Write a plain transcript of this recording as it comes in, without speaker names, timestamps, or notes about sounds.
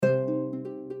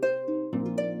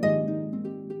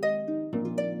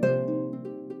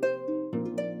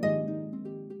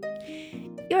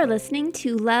are listening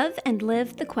to Love and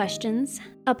Live the Questions,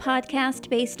 a podcast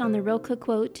based on the Rilke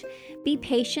quote, "Be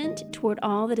patient toward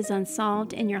all that is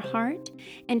unsolved in your heart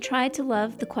and try to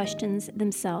love the questions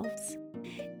themselves."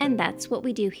 And that's what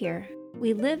we do here.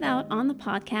 We live out on the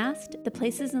podcast the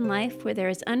places in life where there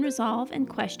is unresolved and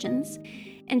questions,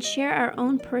 and share our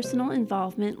own personal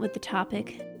involvement with the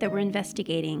topic that we're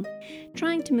investigating,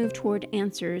 trying to move toward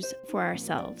answers for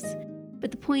ourselves.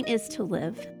 But the point is to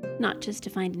live, not just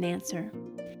to find an answer.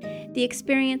 The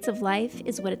experience of life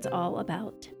is what it's all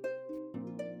about.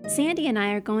 Sandy and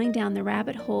I are going down the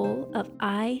rabbit hole of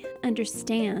I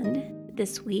understand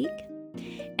this week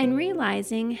and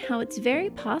realizing how it's very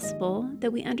possible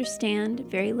that we understand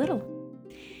very little.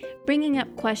 Bringing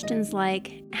up questions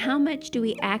like, how much do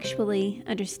we actually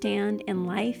understand in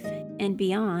life and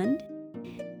beyond?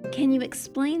 Can you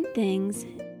explain things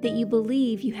that you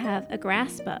believe you have a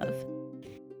grasp of?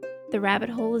 The rabbit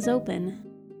hole is open.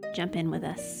 Jump in with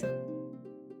us.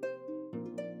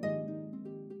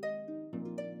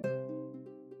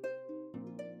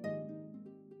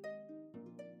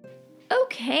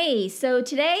 Okay, so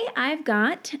today I've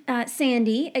got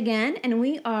Sandy again, and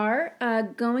we are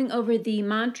going over the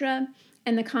mantra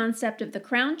and the concept of the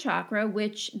crown chakra,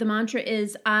 which the mantra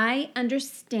is, I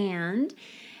understand.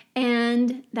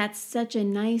 And that's such a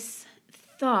nice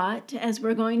thought as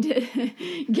we're going to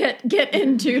get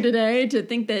into today, to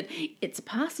think that it's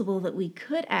possible that we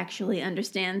could actually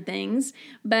understand things.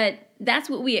 But that's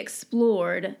what we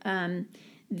explored,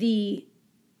 the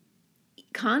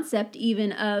concept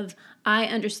even of I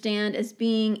understand as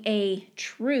being a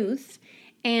truth,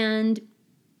 and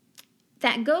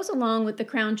that goes along with the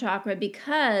crown chakra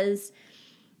because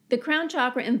the crown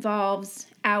chakra involves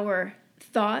our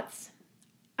thoughts,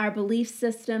 our belief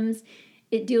systems.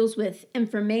 It deals with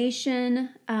information.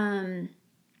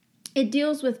 It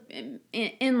deals with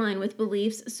in line with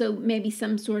beliefs, so maybe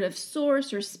some sort of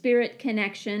source or spirit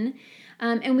connection.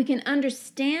 And we can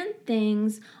understand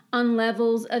things on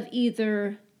levels of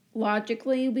either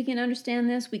logically we can understand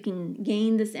this, we can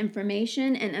gain this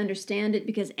information and understand it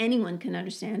because anyone can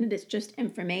understand it. It's just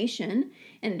information,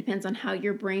 and it depends on how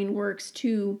your brain works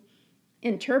to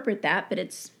interpret that, but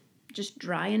it's just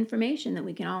dry information that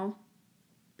we can all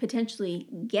potentially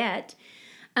get.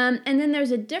 And then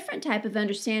there's a different type of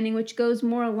understanding which goes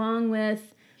more along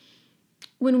with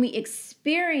when we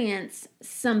experience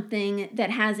something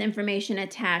that has information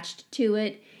attached to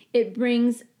it, it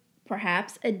brings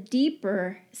perhaps a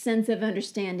deeper sense of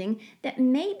understanding that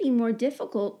may be more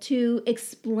difficult to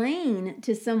explain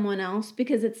to someone else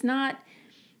because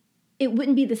it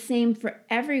wouldn't be the same for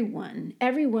everyone.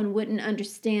 Everyone wouldn't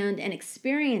understand an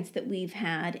experience that we've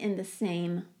had in the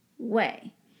same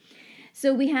way.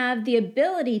 So we have the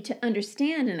ability to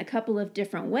understand in a couple of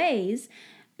different ways,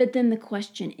 but then the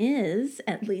question is,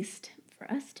 at least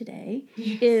for us today,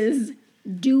 is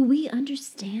do we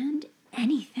understand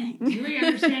anything? Do we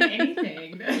understand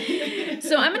anything?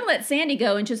 So I'm going to let Sandy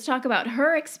go and just talk about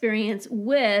her experience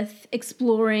with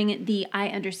exploring the I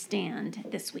understand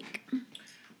this week.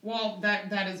 Well,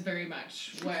 that is very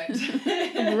much what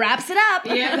wraps it up.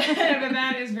 Yeah, but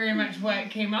that is very much what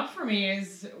came up for me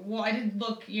is, well, I did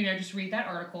look, just read that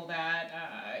article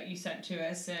that you sent to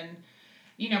us and,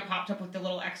 popped up with the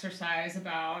little exercise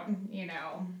about,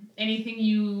 anything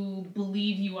you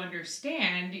believe you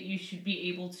understand, you should be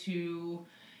able to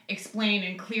explain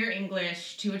in clear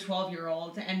English to a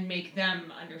 12-year-old and make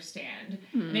them understand.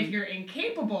 Mm. And if you're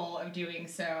incapable of doing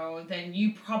so, then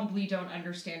you probably don't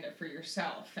understand it for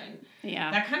yourself. And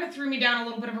that kind of threw me down a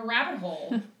little bit of a rabbit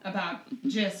hole about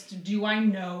just, do I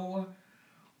know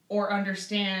or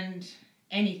understand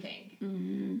anything?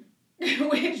 Mm-hmm.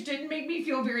 Which didn't make me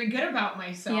feel very good about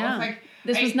myself. Yeah.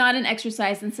 This was not an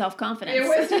exercise in self-confidence. It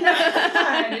was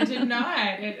not. It did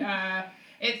not.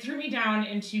 It threw me down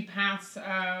into paths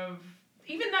of,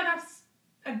 even that's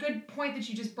a good point that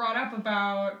you just brought up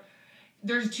about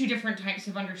there's two different types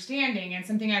of understanding, and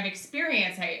something I've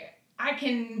experienced. I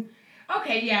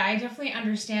definitely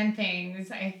understand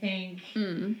things, I think.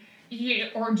 Mm.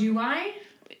 Or do I?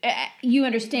 You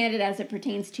understand it as it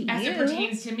pertains to you. As it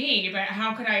pertains to me, but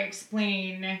how could I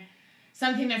explain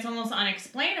something that's almost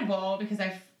unexplainable because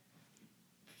I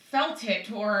felt it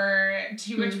or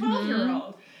to a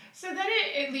 12-year-old? So then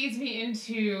it leads me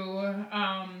into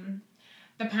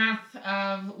the path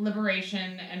of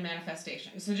liberation and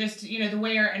manifestation. So just, the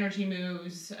way our energy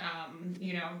moves,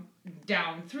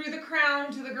 down through the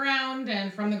crown to the ground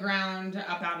and from the ground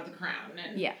up out of the crown.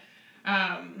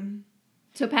 And,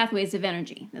 so pathways of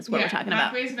energy, that's what we're talking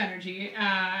about. Pathways of energy.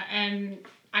 And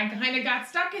I kind of got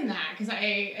stuck in that because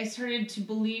I started to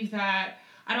believe that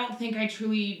I don't think I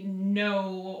truly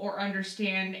know or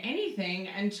understand anything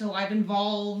until I've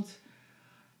involved.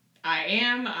 I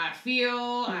am, I feel,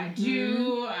 I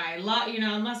do, I love,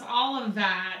 unless all of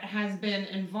that has been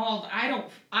involved, I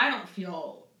don't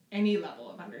feel any level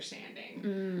of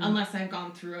understanding unless I've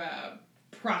gone through a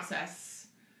process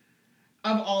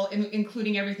of all,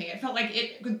 including everything. It felt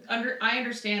like I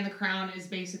understand the crown is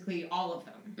basically all of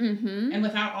them. Mm-hmm. And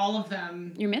without all of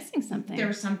them, you're missing something.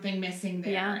 There's something missing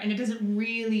there. Yeah. And it doesn't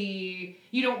really,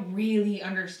 you don't really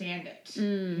understand it,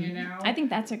 I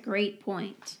think that's a great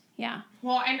point. Yeah.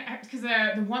 Well, and because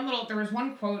there was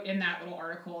one quote in that little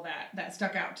article that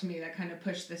stuck out to me that kind of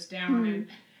pushed this down, and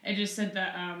it just said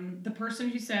that the person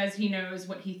who says he knows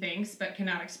what he thinks but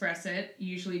cannot express it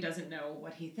usually doesn't know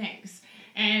what he thinks.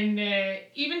 And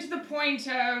even to the point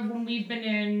of when we've been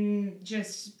in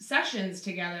just sessions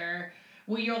together,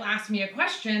 where you'll ask me a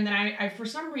question that I for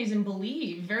some reason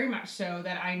believe very much so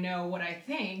that I know what I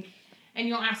think. And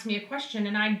you'll ask me a question,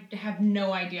 and I have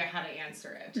no idea how to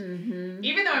answer it. Mm-hmm.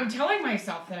 Even though I'm telling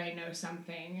myself that I know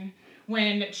something,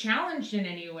 when challenged in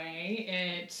any way,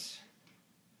 it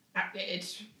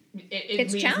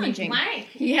leaves challenging. Me blank.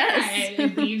 Yes. Yeah,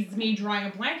 it leaves me drawing a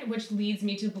blank, which leads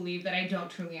me to believe that I don't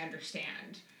truly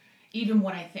understand even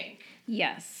what I think.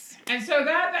 Yes. And so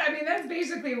that's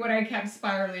basically what I kept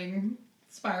spiraling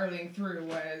through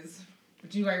was,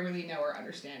 do I really know or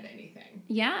understand anything?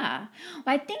 Yeah.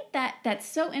 Well, I think that's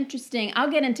so interesting.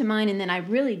 I'll get into mine, and then I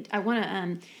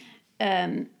want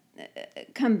to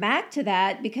come back to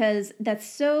that, because that's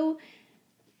so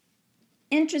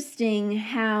interesting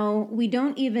how we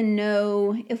don't even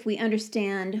know if we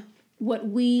understand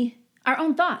our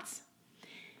own thoughts.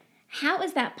 How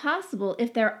is that possible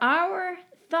if they're our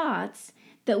thoughts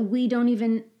that we don't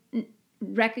even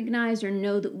recognize or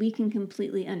know that we can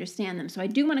completely understand them? So I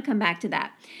do want to come back to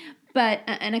that, but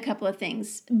and a couple of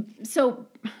things.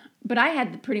 But I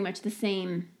had pretty much the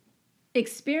same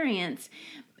experience.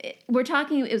 It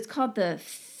was called the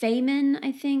Feynman,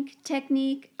 I think,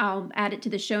 technique. I'll add it to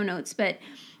the show notes, but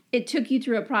it took you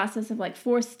through a process of like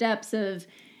 4 steps of,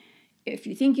 if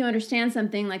you think you understand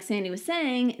something, like Sandy was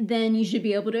saying, then you should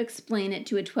be able to explain it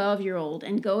to a 12-year-old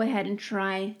and go ahead and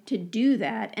try to do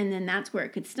that. And then that's where it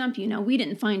could stump you. Now, we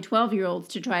didn't find 12-year-olds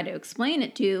to try to explain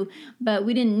it to, but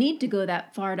we didn't need to go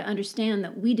that far to understand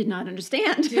that we did not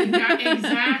understand.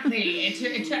 Exactly.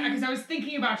 Because I was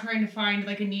thinking about trying to find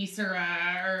like a niece or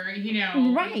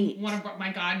right, one of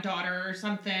my goddaughter or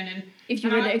something. And if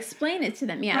you were to explain it to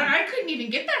them, yeah. But I couldn't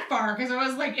even get that far because I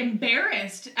was like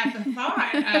embarrassed at the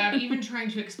thought of even trying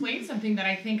to explain something that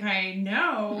I think I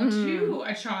know to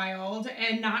a child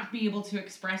and not be able to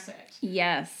express it.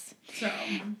 Yes. So.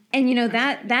 And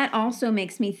that also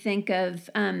makes me think of,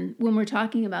 when we're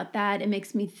talking about that, it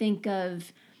makes me think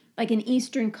of, like in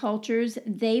Eastern cultures,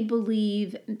 they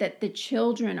believe that the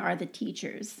children are the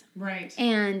teachers. Right.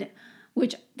 And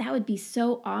which that would be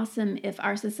so awesome if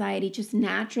our society just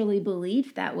naturally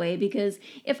believed that way, because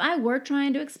if I were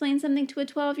trying to explain something to a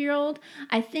 12-year-old,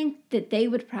 I think that they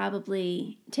would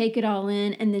probably take it all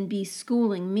in and then be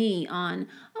schooling me on,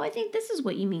 I think this is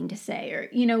what you mean to say, or,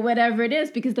 whatever it is,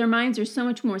 because their minds are so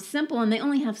much more simple and they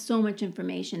only have so much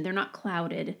information. They're not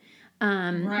clouded,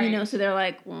 right. So they're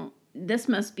like, well, this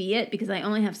must be it because I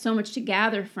only have so much to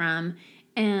gather from,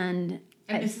 and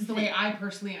this is the way I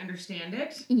personally understand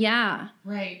it. Yeah.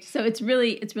 Right. So it's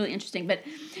really interesting. But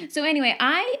so anyway,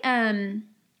 I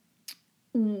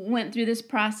went through this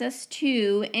process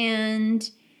too, and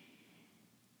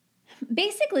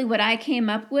basically what I came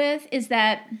up with is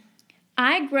that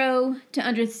I grow to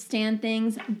understand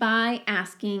things by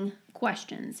asking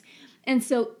questions. And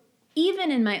so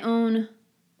even in my own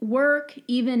work,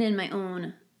 even in my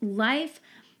own life,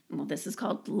 well, this is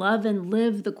called love and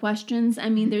live the questions. I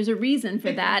mean, there's a reason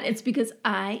for that. It's because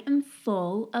I am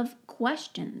full of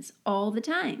questions all the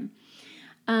time.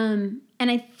 And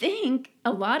I think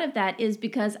a lot of that is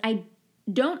because I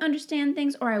don't understand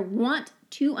things, or I want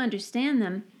to understand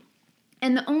them.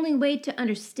 And the only way to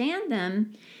understand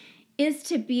them is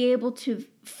to be able to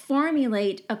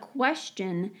formulate a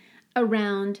question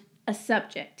around a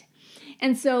subject.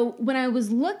 And so when I was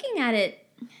looking at it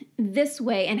this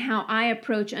way and how I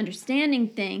approach understanding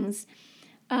things,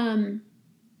 it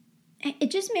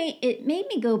made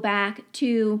me go back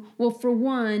to, well, for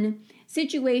one,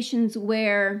 situations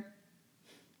where,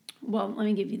 well, let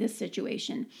me give you this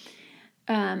situation.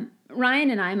 Ryan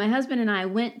and I, my husband and I,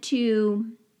 went to,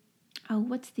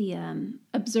 what's the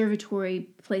observatory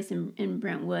place in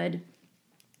Brentwood?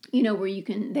 Where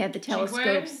they have the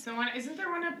telescopes. Isn't there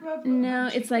one up above? No,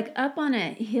 it's like up on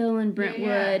a hill in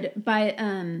Brentwood by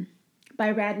by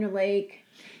Radnor Lake.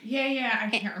 Yeah, I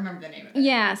can't remember the name of it.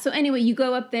 Yeah, so anyway, you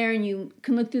go up there and you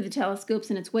can look through the telescopes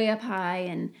and it's way up high.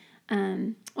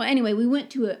 And, well, anyway, we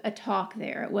went to a talk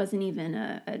there. It wasn't even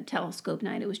a telescope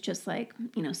night. It was just like,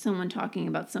 someone talking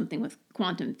about something with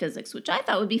quantum physics, which I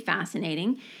thought would be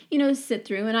fascinating, to sit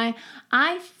through. And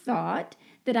I thought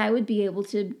that I would be able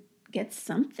to get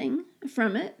something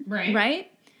from it.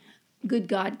 Right? Good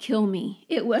God, kill me.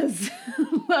 It was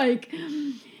like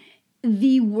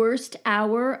the worst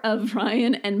hour of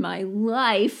Ryan and my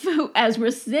life as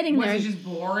we're sitting there. Was it just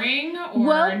boring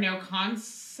or no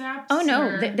concepts? Oh,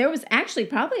 no. There was actually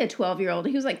probably a 12-year-old.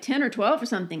 He was like 10 or 12 or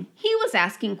something. He was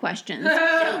asking questions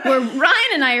where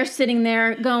Ryan and I are sitting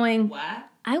there going, what?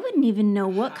 I wouldn't even know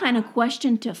what kind of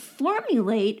question to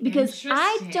formulate because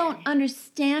I don't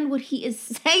understand what he is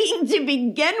saying to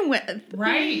begin with.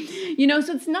 Right.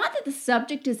 So it's not that the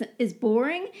subject is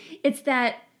boring. It's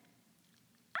that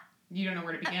you don't know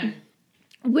where to begin.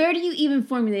 Where do you even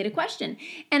formulate a question?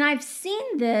 And I've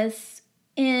seen this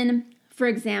in, for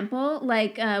example,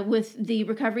 like with the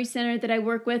recovery center that I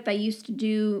work with, I used to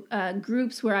do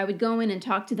groups where I would go in and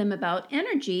talk to them about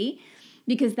energy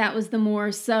because that was the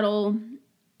more subtle,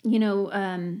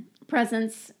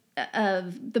 presence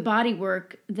of the body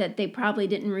work that they probably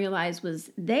didn't realize was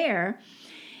there.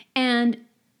 And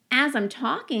as I'm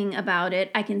talking about it,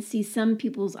 I can see some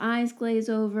people's eyes glaze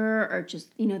over or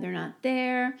just, they're not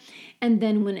there. And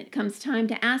then when it comes time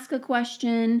to ask a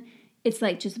question, it's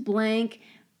like just blank.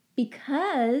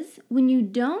 Because when you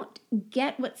don't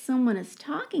get what someone is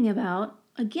talking about,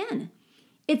 again,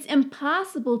 it's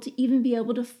impossible to even be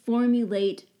able to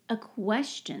formulate a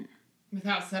question.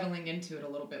 Without settling into it a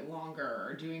little bit longer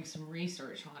or doing some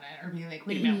research on it or being like,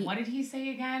 wait a minute, what did he say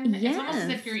again? Yes. It's almost as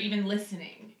if you're even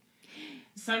listening.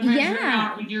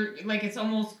 Sometimes you're like, it's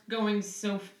almost going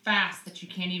so fast that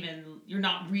you're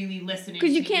not really listening.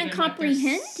 Because you can't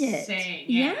comprehend it. Saying.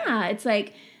 Yeah, it's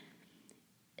like,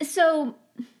 so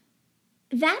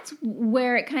that's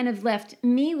where it kind of left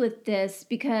me with this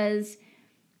because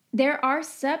there are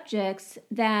subjects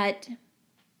that,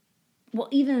 well,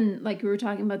 even like we were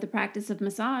talking about the practice of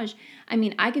massage, I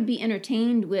mean, I could be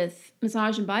entertained with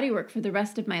massage and bodywork for the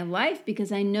rest of my life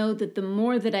because I know that the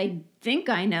more that I think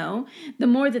I know, the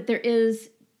more that there is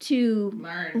to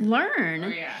learn. Oh,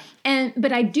 yeah.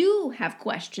 But I do have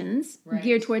questions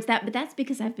geared towards that, but that's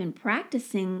because I've been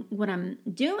practicing what I'm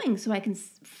doing so I can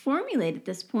formulate at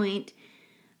this point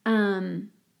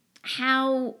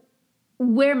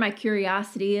where my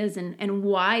curiosity is and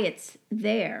why it's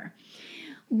there.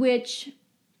 Which,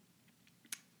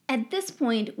 at this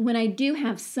point, when I do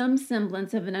have some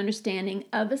semblance of an understanding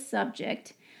of a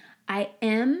subject, I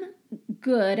am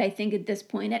good, I think, at this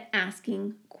point at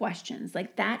asking questions.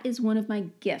 Like, that is one of my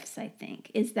gifts, I think,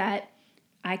 is that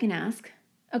I can ask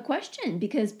a question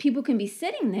because people can be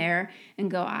sitting there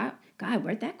and go, God,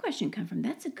 where'd that question come from?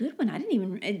 That's a good one.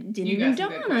 It didn't even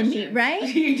dawn on me, right?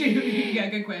 You do. You got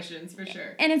good questions, for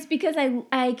sure. And it's because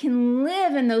I can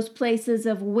live in those places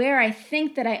of where I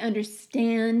think that I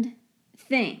understand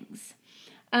things.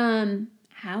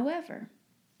 However,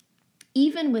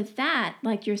 even with that,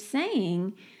 like you're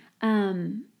saying,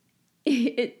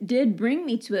 it did bring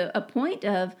me to a point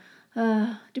of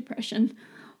depression.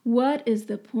 What is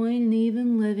the point in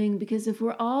even living? Because if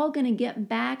we're all going to get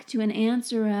back to an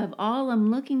answer of all I'm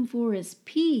looking for is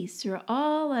peace, or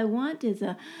all I want is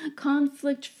a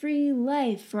conflict-free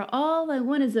life, or all I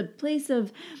want is a place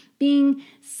of being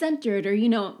centered, or,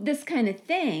 this kind of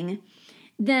thing,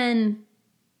 then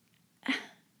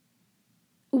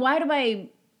why do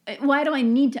I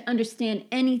need to understand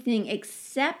anything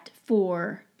except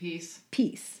for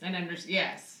peace? And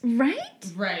yes.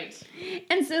 Right.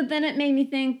 And so then it made me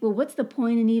think, well, what's the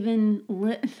point in even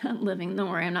not living? Don't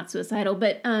worry, I'm not suicidal,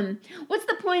 but what's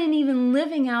the point in even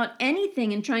living out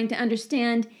anything and trying to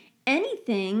understand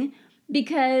anything?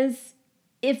 Because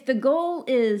if the goal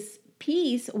is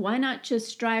peace, why not just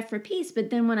strive for peace? But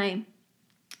then when I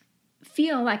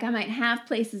feel like I might have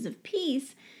places of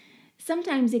peace,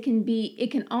 sometimes it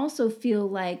can also feel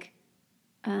like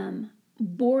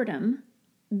boredom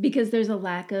because there's a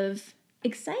lack of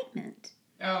excitement.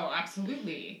 Oh,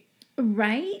 absolutely.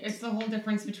 Right? It's the whole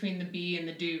difference between the be and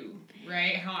the do,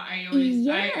 right? How I always,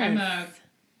 I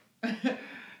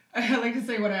like to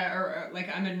say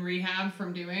I'm in rehab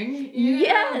from doing.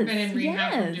 Yes. I've been in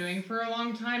rehab from doing for a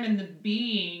long time, and the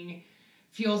being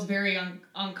feels very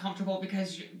uncomfortable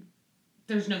because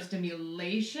there's no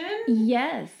stimulation.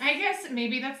 Yes. I guess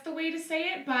maybe that's the way to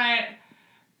say it, but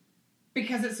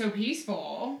because it's so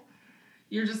peaceful,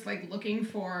 you're just like looking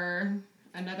for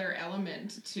another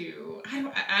element to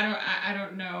I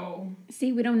don't know.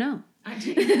 See, we don't know. I don't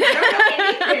know anything.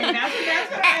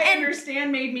 That's what I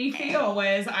understand made me feel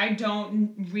was I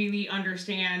don't really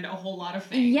understand a whole lot of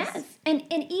things. Yes. And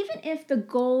even if the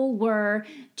goal were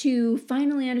to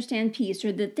finally understand peace,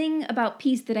 or the thing about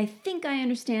peace that I think I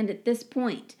understand at this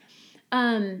point,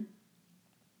 well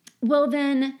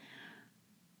then,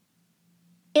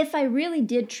 if I really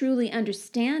did truly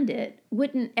understand it,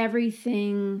 wouldn't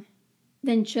everything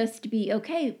then just be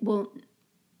okay? Well,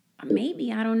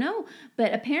 maybe, I don't know.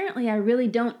 But apparently I really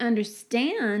don't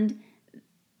understand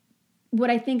what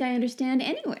I think I understand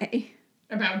anyway.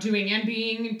 About doing and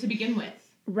being to begin with.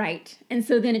 Right. And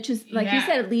so then it just, like you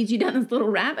said, it leads you down this little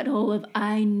rabbit hole of,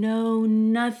 I know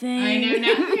nothing. I know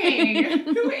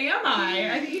nothing. Who am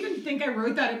I? I even think I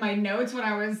wrote that in my notes when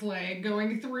I was like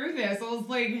going through this. I was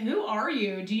like, who are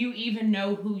you? Do you even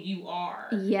know who you are?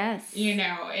 Yes. You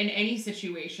know, in any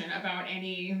situation about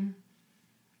anything.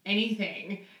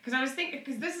 Because I was thinking,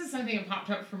 because this is something that popped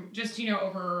up from just,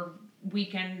 over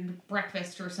weekend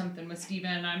breakfast or something with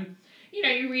Stephen.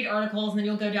 You read articles and then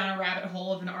you'll go down a rabbit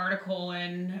hole of an article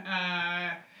and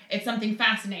it's something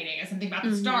fascinating. It's something about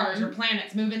the stars or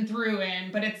planets moving through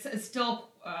but it's still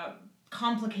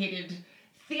complicated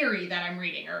theory that I'm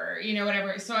reading or,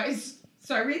 whatever. So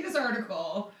I read this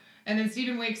article and then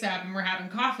Stephen wakes up and we're having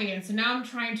coffee. And so now I'm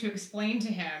trying to explain to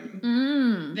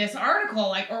him this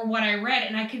article, or what I read.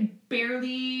 And I could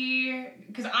barely,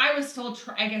 because I was still,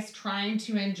 trying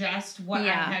to ingest what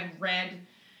I had read.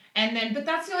 And then, but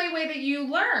that's the only way that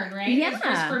you learn, right? Yeah. It's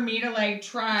just for me to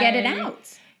try. Get it out.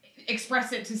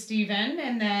 Express it to Stephen.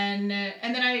 And then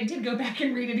I did go back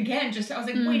and read it again. I was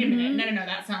like, wait a minute. No,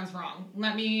 that sounds wrong.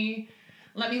 Let me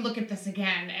look at this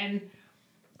again. And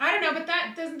I don't know, but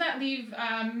doesn't that leave,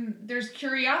 there's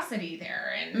curiosity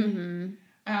there. And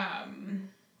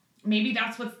maybe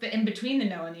that's what's the in between the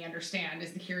know and the understand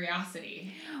is the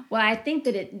curiosity. Well, I think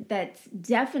that's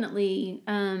definitely,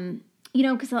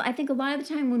 because I think a lot of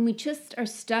the time when we just are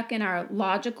stuck in our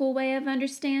logical way of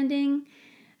understanding,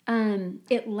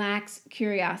 it lacks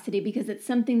curiosity because it's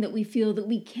something that we feel that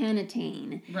we can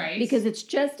attain. Right. Because it's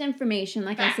just information.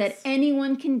 Like Facts. I said,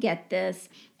 anyone can get this.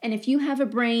 And if you have a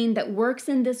brain that works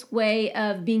in this way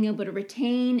of being able to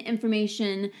retain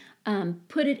information,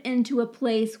 put it into a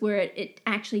place where it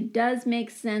actually does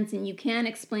make sense and you can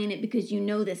explain it because you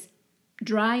know this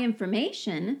dry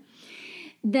information,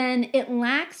 then it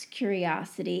lacks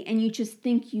curiosity and you just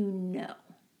think you know.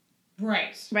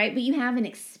 Right. Right? But you haven't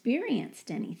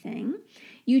experienced anything.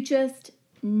 You just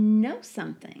know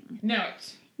something. Know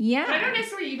it. Yeah. But I don't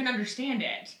necessarily even understand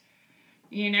it.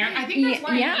 I think that's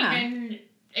why I even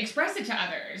express it to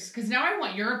others. Because now I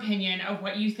want your opinion of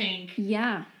what you think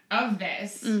of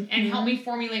this and help me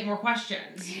formulate more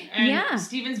questions. And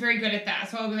Stephen's very good at that.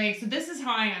 So I'll be like, so this is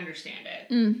how I understand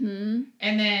it. Mm-hmm.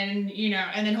 And then,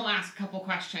 and then he'll ask a couple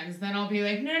questions. Then I'll be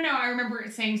like, no, I remember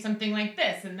it saying something like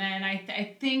this. And then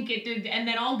I think it did. And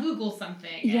then I'll Google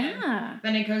something. Yeah. And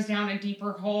then it goes down a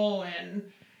deeper hole. And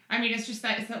it's just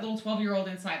it's that little 12-year-old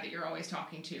inside that you're always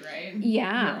talking to, right?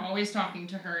 Yeah. You're always talking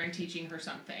to her and teaching her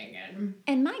something.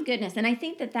 And my goodness, and I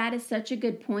think that is such a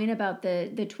good point about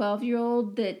the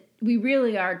 12-year-old that we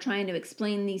really are trying to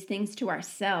explain these things to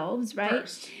ourselves, right?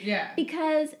 First, yeah.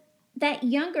 Because that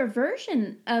younger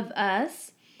version of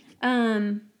us,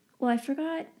 I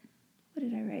forgot, what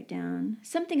did I write down?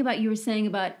 Something about you were saying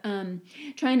about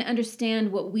trying to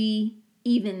understand what we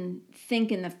even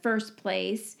think in the first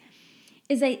place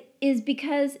is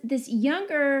because this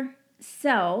younger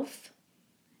self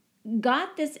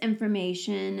got this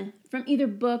information from either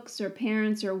books or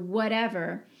parents or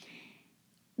whatever,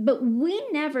 but we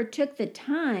never took the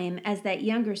time as that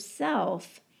younger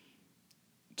self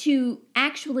to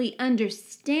actually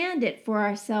understand it for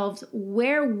ourselves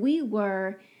where we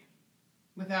were.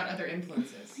 Without other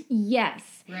influences.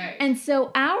 Yes. Right. And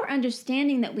so our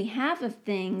understanding that we have of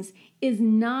things is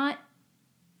not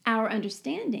our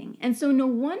understanding. And so no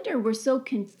wonder we're so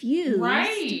confused.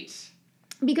 Right.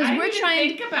 Because I didn't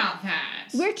even think about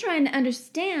that. We're trying to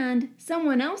understand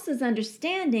someone else's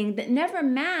understanding that never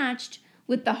matched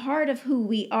with the heart of who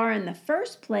we are in the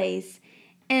first place.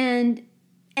 And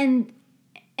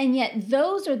yet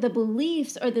those are the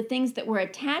beliefs or the things that we're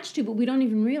attached to, but we don't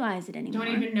even realize it anymore.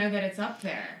 Don't even know that it's up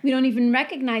there. We don't even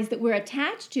recognize that we're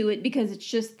attached to it because it's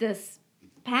just this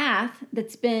path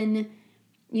that's been,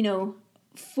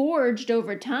 forged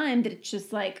over time that it's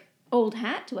just like old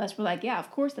hat to us. We're like, yeah,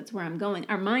 of course that's where I'm going.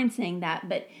 Our mind's saying that,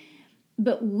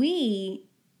 but we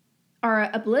are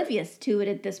oblivious to it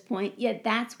at this point, yet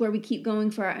that's where we keep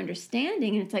going for our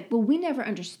understanding. And it's like, well, we never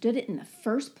understood it in the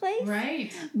first place.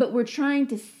 Right. But we're trying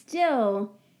to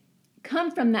still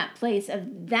come from that place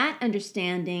of that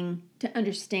understanding to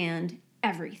understand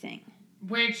everything.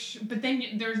 But then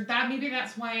there's that, maybe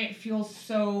that's why it feels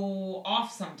so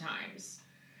off sometimes.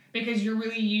 Because you're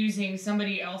really using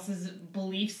somebody else's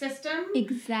belief system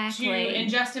Exactly. to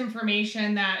ingest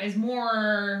information that is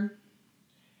more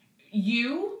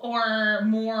you or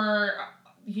more,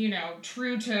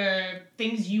 true to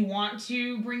things you want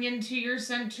to bring into your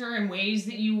center and ways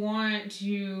that you want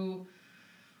to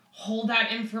hold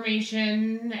that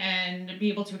information and be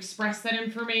able to express that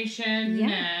information. Yeah.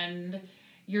 And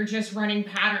you're just still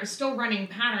running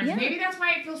patterns. Yeah. Maybe that's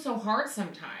why it feels so hard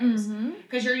sometimes.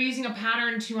 Because you're using a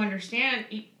pattern to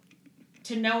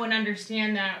know and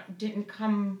understand that didn't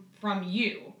come from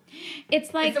you.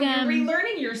 It's like you're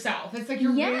relearning yourself. It's like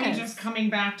you're really Yes. just coming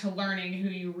back to learning who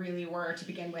you really were to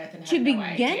begin with and to had no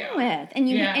begin idea. with, and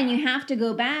you have to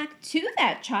go back to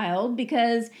that child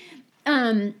because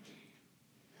that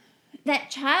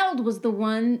child was the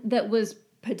one that was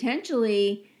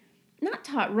potentially not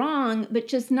taught wrong, but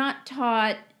just not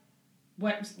taught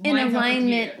in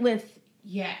alignment with.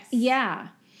 Yes. Yeah.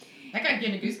 That got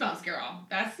giving goosebumps, girl.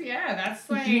 That's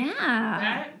like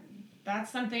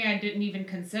that's something I didn't even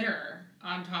consider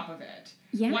on top of it.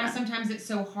 Yeah. Why sometimes it's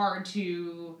so hard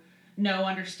to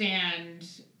understand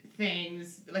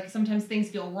things. Like sometimes things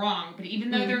feel wrong, but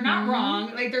even though they're not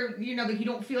wrong, like they're like you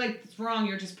don't feel like it's wrong,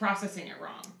 you're just processing it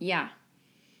wrong. Yeah.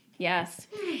 Yes.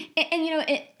 And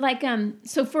it like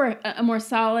so for a more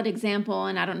solid example,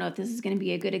 and I don't know if this is going to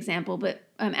be a good example, but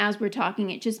as we're talking,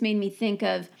 it just made me think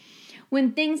of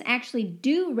when things actually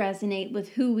do resonate with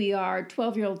who we are,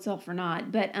 12-year-old self or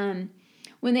not, but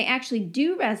when they actually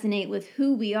do resonate with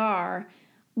who we are,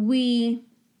 we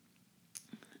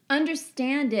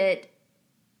understand it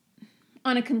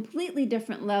on a completely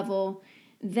different level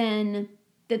than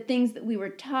the things that we were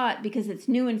taught because it's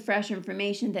new and fresh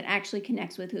information that actually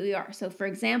connects with who we are. So, for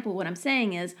example, what I'm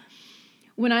saying is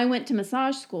when I went to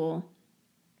massage school,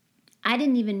 I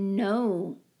didn't even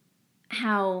know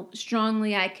how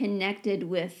strongly I connected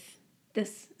with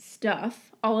this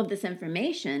stuff, all of this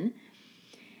information,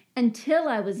 until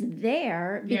I was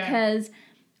there because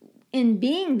in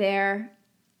being there,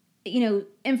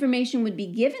 information would be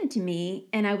given to me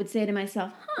and I would say to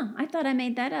myself, I thought I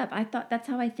made that up. I thought that's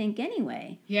how I think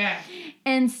anyway. Yeah.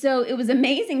 And so it was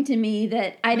amazing to me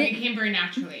that it came very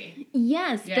naturally.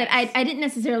 Yes. That I didn't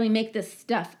necessarily make this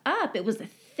stuff up. It was a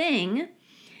thing,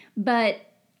 but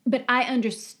I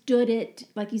understood it,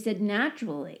 like you said,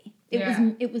 naturally.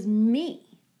 It was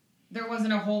me. There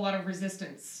wasn't a whole lot of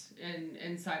resistance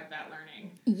inside of that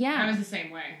learning. Yeah. I was the same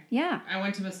way. Yeah. I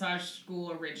went to massage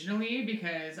school originally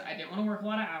because I didn't want to work a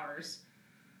lot of hours.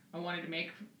 I wanted to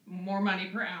make more money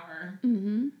per hour.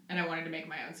 Mm-hmm. And I wanted to make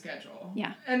my own schedule.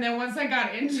 Yeah. And then once I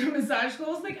got into massage school, I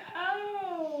was like,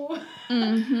 oh.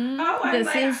 Mm-hmm.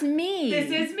 This is me.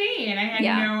 This is me. And I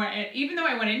had even though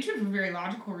I went into it for very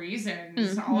logical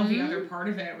reasons, all of the other part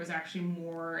of it was actually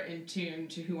more in tune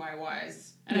to who I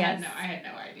was. And I had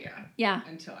no idea. Yeah.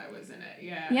 Until I was in it.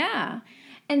 Yeah. Yeah.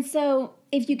 And so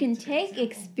if you can take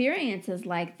experiences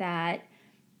like that,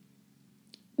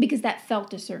 because that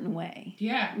felt a certain way.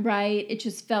 Yeah. Right? It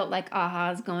just felt like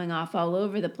ahas going off all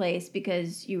over the place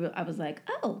because I was like,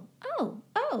 oh.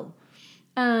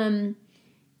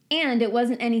 And it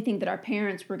wasn't anything that our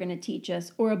parents were going to teach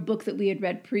us or a book that we had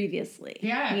read previously.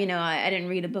 Yeah. I didn't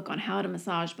read a book on how to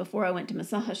massage before I went to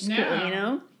massage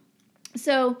school,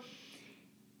 So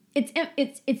it's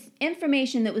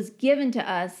information that was given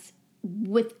to us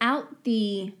without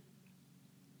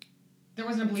there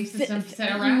wasn't a belief system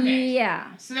set around it.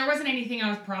 Yeah. So there wasn't anything I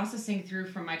was processing through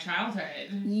from my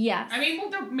childhood. Yes. I mean,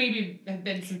 there maybe have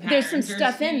been some patterns. There's some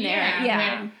stuff in there,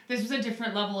 yeah. This was a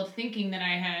different level of thinking that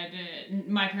I had,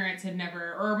 my parents had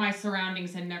never, or my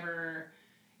surroundings had never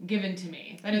given to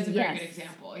me. That is a very good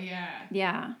example, yeah.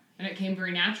 Yeah. And it came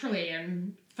very naturally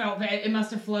and felt that it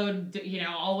must have flowed,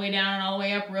 all the way down and all the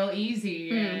way up real easy.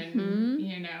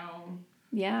 And,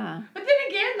 Yeah. But then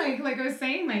again, like I was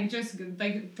saying, just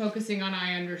focusing on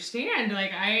I understand,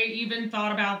 I even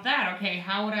thought about that. Okay,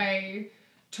 how would I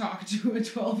talk to a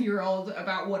 12-year-old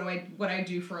about what I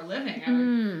do for a living? I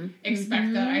would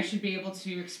expect that I should be able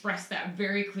to express that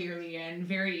very clearly and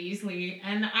very easily,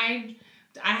 and I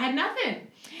had nothing.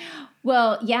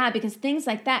 Well, yeah, because things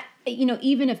like that,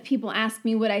 even if people ask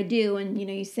me what I do and,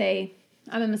 you say,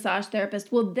 I'm a massage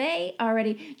therapist, well, they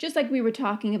already, just like we were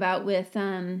talking about with,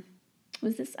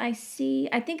 was this IC?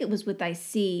 I think it was with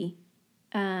IC.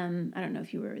 I don't know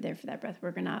if you were there for that breath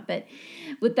work or not, but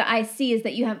with the IC is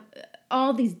that you have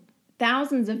all these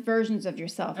thousands of versions of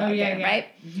yourself out there, right?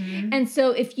 Mm-hmm. And so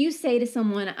if you say to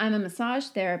someone, I'm a massage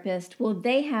therapist, well,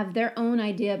 they have their own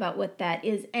idea about what that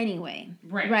is anyway.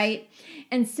 Right?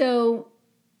 And so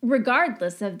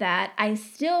regardless of that, I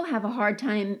still have a hard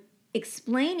time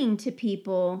explaining to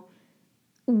people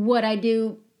what I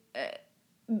do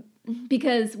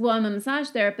because, well, I'm a massage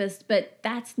therapist, but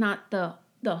that's not the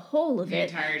whole of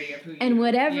it. The entirety of who you and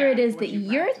whatever it is that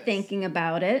you're practice. Thinking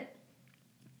about it,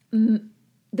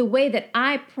 the way that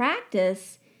I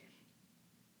practice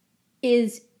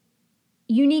is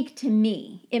unique to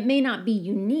me. It may not be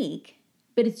unique,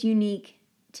 but it's unique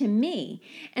to me.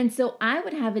 And so I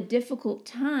would have a difficult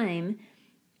time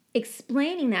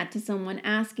explaining that to someone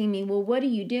asking me, well, what do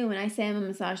you do? And I say, I'm a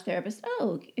massage therapist.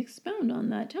 Oh, expound on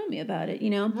that. Tell me about it,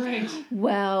 Right.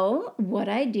 Well, what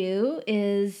I do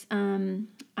is I'm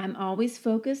always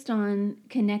focused on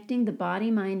connecting the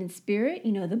body, mind, and spirit.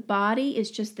 The body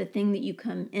is just the thing that you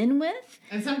come in with.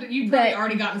 And you've probably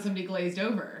already gotten somebody glazed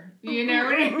over. You know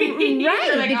what I mean?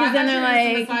 Right, like, because then they're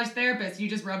like, a massage therapist, you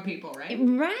just rub people, right?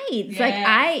 Right. It's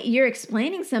like you're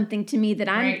explaining something to me that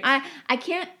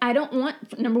I don't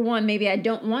want, number one, maybe I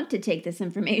don't want to take this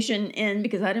information in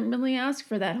because I didn't really ask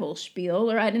for that whole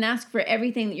spiel, or I didn't ask for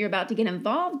everything that you're about to get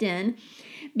involved in,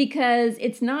 because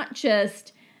it's not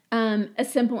just a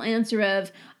simple answer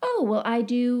of, oh, well, I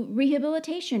do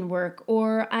rehabilitation work,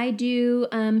 or I do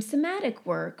somatic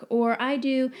work, or I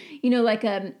do, like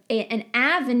an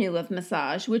avenue of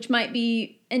massage, which might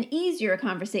be an easier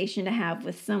conversation to have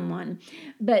with someone.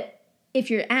 But if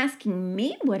you're asking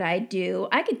me what I do,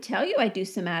 I could tell you I do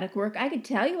somatic work. I could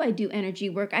tell you I do energy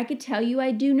work. I could tell you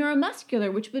I do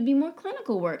neuromuscular, which would be more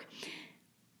clinical work.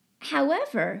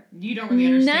 However, you don't really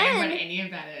understand what any of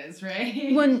that is,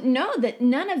 right? Well, no, that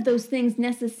none of those things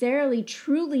necessarily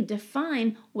truly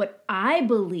define what I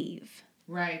believe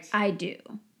I do.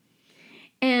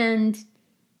 And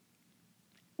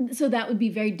so that would be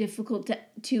very difficult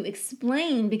to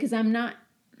explain, because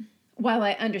while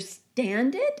I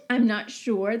understand it, I'm not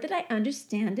sure that I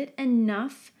understand it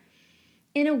enough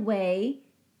in a way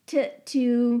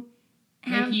to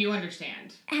make you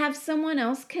understand. Have someone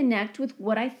else connect with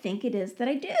what I think it is that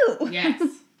I do.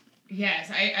 Yes.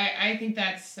 I think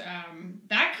that's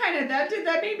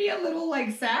that made me a little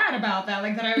like sad about that.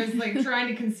 Like that I was like trying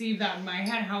to conceive that in my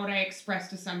head. How would I express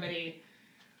to somebody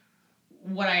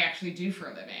what I actually do for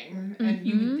a living?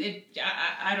 And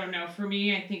I don't know. For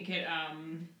me, I think it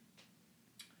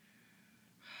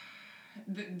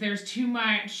there's too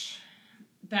much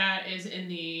that is in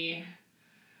the,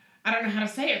 I don't know how to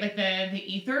say it, like the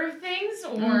ether of things,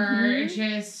 or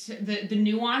just the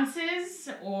nuances,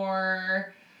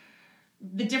 or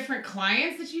the different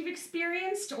clients that you've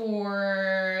experienced,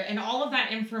 and all of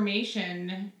that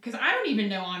information. Because I don't even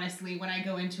know, honestly, when I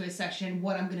go into a session,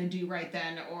 what I'm going to do right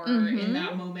then, or in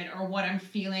that moment, or what I'm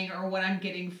feeling, or what I'm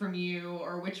getting from you,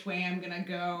 or which way I'm going to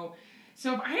go.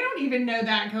 So if I don't even know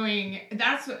that going,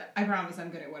 I promise I'm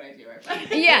good at what I do.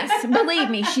 Yes,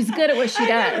 believe me, she's good at what she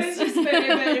does.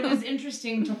 It was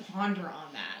interesting to ponder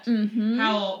on that.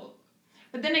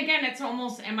 But then again, it's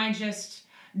almost, am I just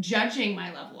judging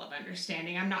my level of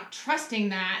understanding? I'm not trusting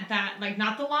that like,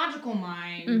 not the logical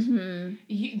mind,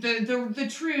 the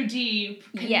true deep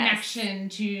connection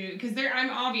to, because I'm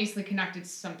obviously connected to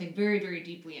something very, very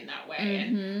deeply in that way.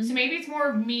 And so maybe it's more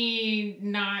of me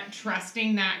not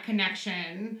trusting that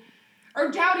connection, or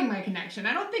doubting my connection.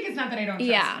 I don't think it's not that I don't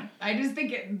trust it. I just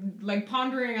think it, like,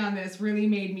 pondering on this really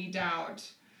made me doubt.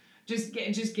 Just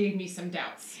gave me some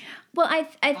doubts. Well, I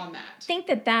think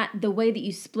that the way that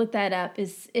you split that up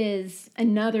is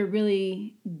another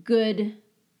really good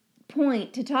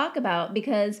point to talk about,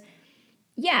 because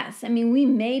yes, I mean, we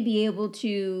may be able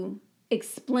to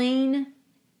explain,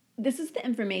 this is the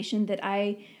information that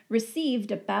I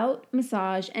received about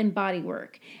massage and body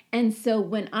work. And so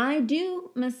when I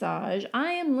do massage,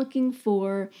 I am looking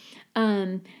for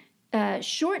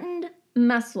shortened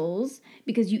muscles,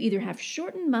 because you either have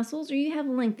shortened muscles or you have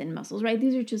lengthened muscles, right?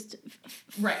 These are just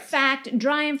fact,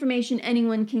 dry information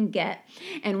anyone can get.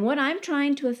 And what I'm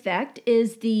trying to affect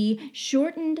is the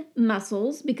shortened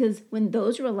muscles, because when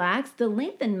those relax, the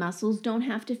lengthened muscles don't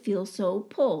have to feel so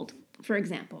pulled, for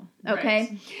example.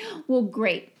 Okay? Right. Well,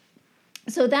 great.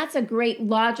 So that's a great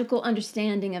logical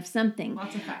understanding of something.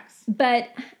 Lots of facts. But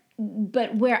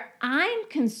where I'm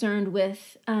concerned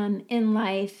with in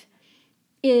life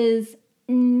is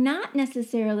not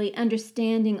necessarily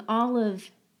understanding all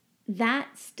of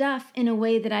that stuff in a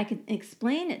way that I could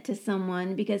explain it to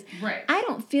someone, because I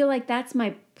don't feel like that's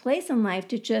my place in life,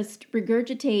 to just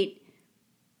regurgitate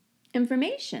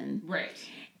information. Right.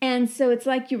 And so it's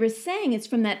like you were saying, it's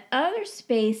from that other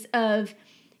space of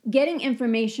getting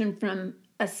information from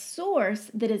a source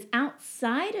that is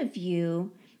outside of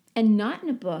you and not in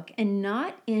a book and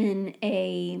not in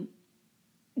a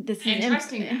and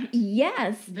trusting that.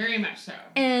 Yes. Very much so.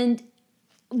 And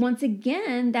once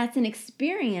again, that's an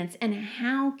experience. And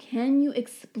how can you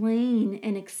explain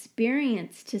an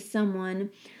experience to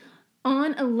someone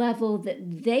on a level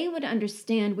that they would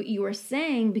understand what you are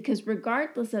saying? Because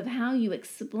regardless of how you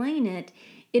explain it,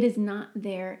 it is not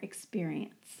their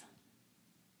experience.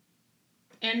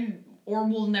 Or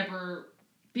will never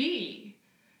be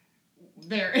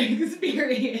their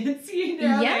experience, you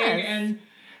know? Yes. And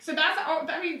so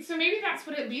so maybe that's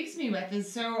what it leaves me with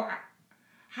is, so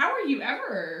how are you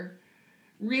ever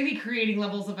really creating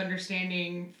levels of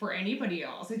understanding for anybody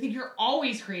else? I think you're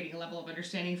always creating a level of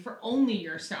understanding for only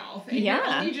yourself. And you're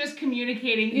only just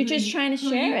communicating You're just trying to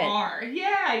share it. Are.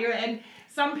 Yeah, and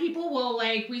some people will,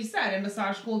 like we said, in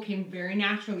massage school came very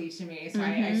naturally to me. So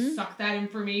I sucked that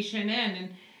information in. And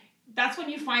that's when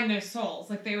you find those souls.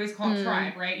 Like they always call it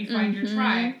tribe, right? You find your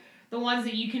tribe. The ones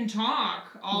that you can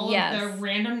talk all of the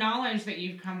random knowledge that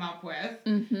you've come up with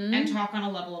and talk on a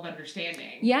level of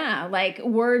understanding. Yeah, like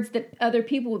words that other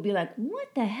people would be like, what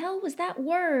the hell was that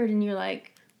word? And you're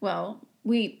like, well,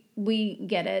 we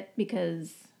get it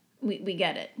because we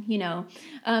get it, you know.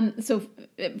 So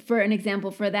for an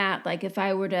example for that, like if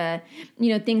I were to,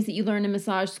 you know, things that you learn in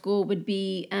massage school would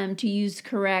be to use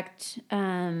correct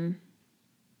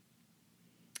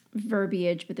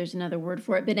verbiage, but there's another word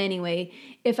for it. But anyway,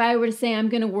 if I were to say I'm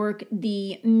going to work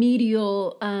the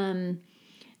medial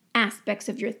aspects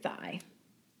of your thigh,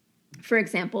 for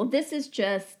example, this is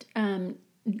just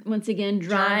once again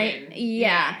dry,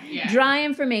 dry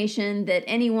information that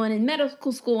anyone in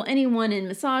medical school, anyone in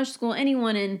massage school,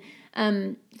 anyone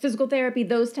in physical therapy,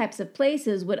 those types of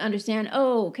places would understand.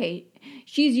 Oh, okay.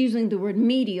 She's using the word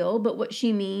medial, but what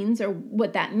she means, or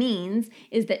what that means,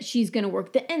 is that she's going to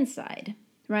work the inside.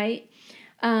 Right?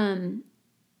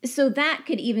 So that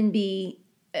could even be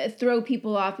throw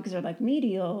people off because they're like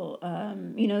medial,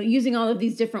 you know, using all of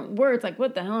these different words, like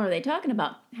what the hell are they talking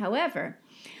about? However,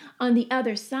 on the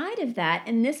other side of that,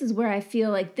 and this is where I feel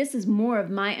like this is more of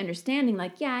my understanding,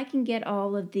 like, yeah, I can get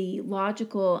all of the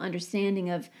logical understanding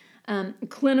of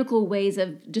clinical ways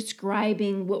of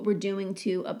describing what we're doing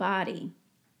to a body.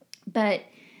 But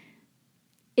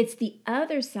it's the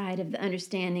other side of the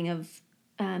understanding of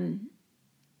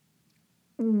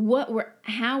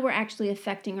how we're actually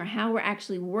affecting or how we're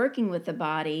actually working with the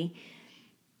body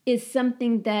is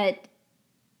something that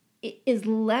is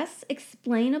less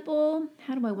explainable.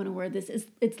 How do I want to word this?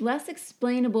 It's less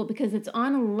explainable because it's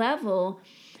on a level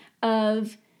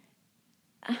of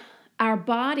our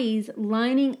bodies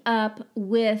lining up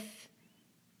with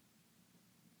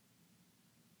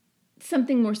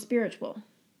something more spiritual.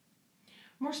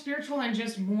 More spiritual and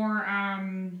just more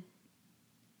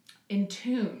in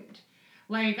tuned.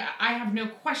 Like, I have no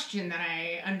question that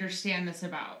I understand this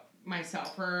about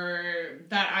myself, or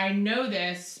that I know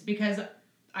this because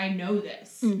I know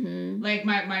this. Mm-hmm. Like,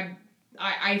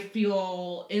 I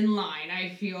feel in line. I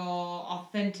feel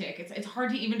authentic. It's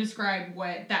hard to even describe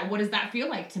what does that feel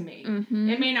like to me. Mm-hmm.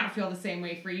 It may not feel the same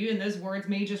way for you, and those words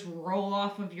may just roll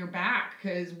off of your back,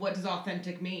 because what does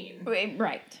authentic mean?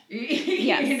 Right.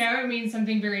 Yes. You know, it means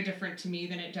something very different to me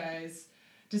than it does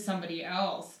to somebody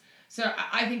else. So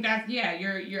I think that,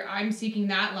 I'm seeking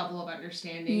that level of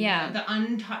understanding. Yeah. The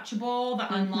untouchable,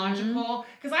 the unlogical.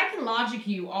 Because I can logic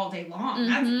you all day long. Mm-hmm.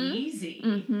 That's easy.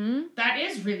 Mm-hmm. That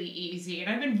is really easy. And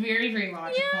I've been very, very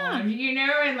logical. Yeah. You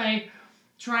know, and like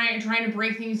trying to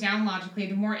break things down logically.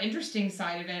 The more interesting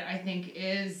side of it, I think,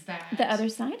 is that. The other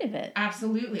side of it.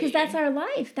 Absolutely. Because that's our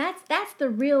life. That's the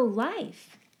real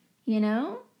life. You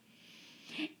know?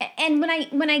 And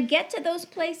when I get to those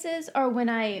places, or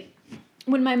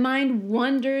when my mind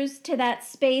wanders to that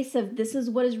space of this is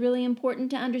what is really important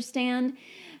to understand,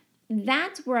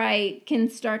 that's where I can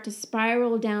start to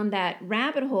spiral down that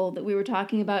rabbit hole that we were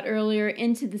talking about earlier,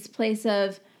 into this place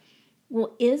of,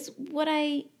 well, is what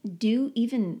I do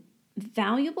even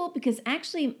valuable? Because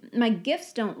actually my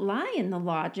gifts don't lie in the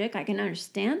logic. I can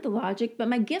understand the logic, but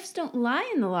my gifts don't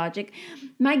lie in the logic.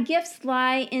 My gifts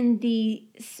lie in the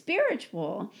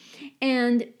spiritual.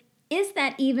 And is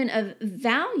that even of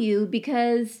value?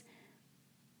 Because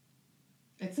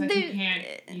it's like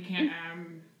you can't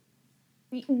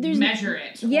measure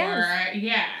it. Yes. Or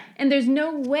and there's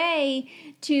no way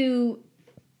to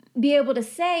be able to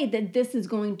say that this is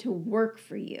going to work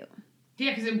for you.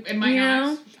 Yeah, because it might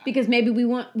not. Because maybe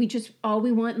all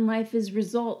we want in life is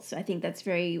results. I think that's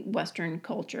very Western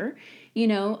culture, you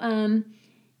know.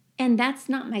 And that's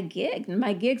not my gig.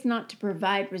 My gig's not to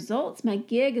provide results. My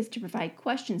gig is to provide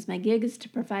questions. My gig is to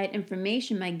provide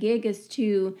information. My gig is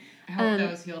to help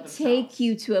those heal themselves. Take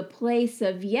you to a place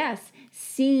of, yes,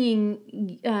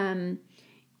 seeing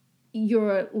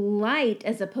your light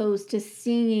as opposed to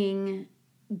seeing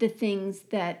the things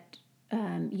that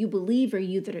you believe are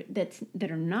you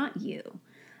that are not you.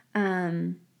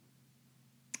 And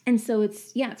so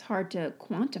it's hard to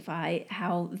quantify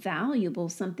how valuable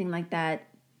something like that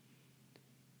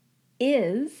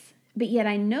is, but yet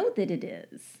I know that it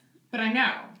is. But I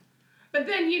know. But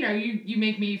then, you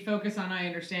make me focus on I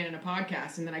understand in a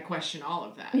podcast, and then I question all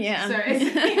of that. Yeah. So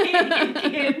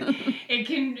it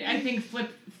can I think,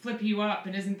 flip you up,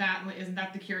 and isn't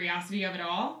that the curiosity of it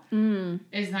all?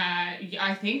 Is that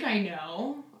I think I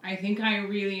know. I think I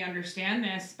really understand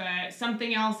this, but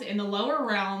something else in the lower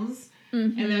realms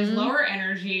and those lower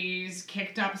energies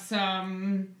kicked up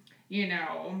some,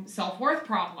 self-worth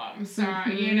problems.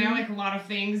 Like a lot of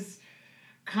things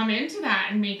come into that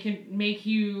and make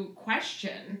you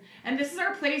question. And this is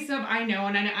our place of I know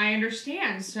and I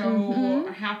understand. So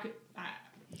how could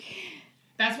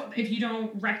that's what if you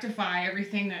don't rectify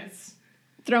everything that's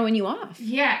throwing you off.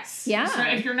 Yes. Yeah. So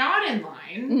if you're not in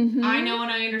line, I know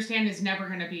and I understand is never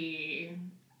going to be.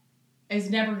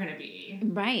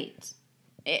 Right.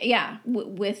 Yeah,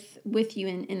 with you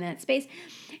in that space.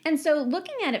 And so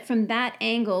looking at it from that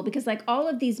angle, because like all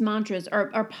of these mantras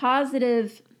are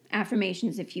positive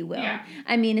affirmations, if you will. Yeah.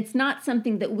 I mean, it's not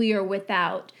something that we are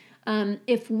without.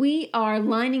 If we are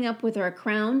lining up with our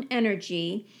crown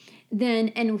energy,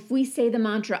 and if we say the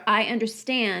mantra, I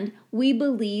understand, we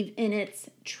believe in its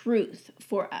truth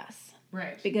for us.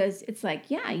 Right. Because it's like,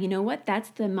 yeah, you know what? That's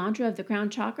the mantra of the crown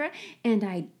chakra, and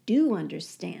I do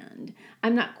understand.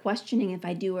 I'm not questioning if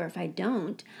I do or if I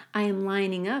don't. I am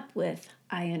lining up with,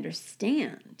 I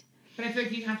understand. But I feel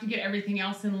like you have to get everything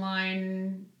else in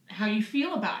line, how you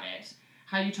feel about it,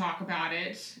 how you talk about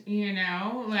it,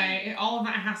 like all of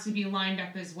that has to be lined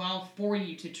up as well for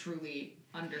you to truly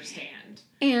understand.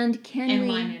 And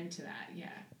line into that, yeah.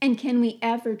 And can we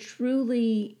ever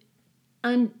truly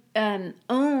own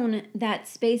that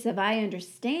space of I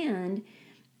understand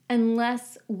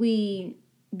unless we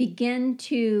begin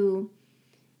to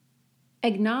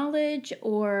acknowledge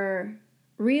or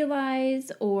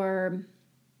realize or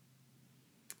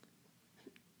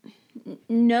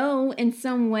know in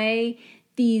some way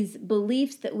these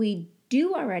beliefs that we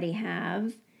do already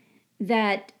have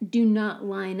that do not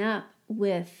line up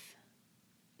with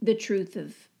the truth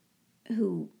of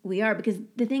who we are. Because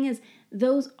the thing is,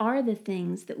 those are the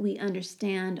things that we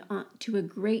understand to a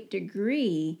great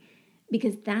degree,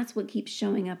 because that's what keeps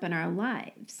showing up in our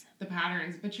lives. The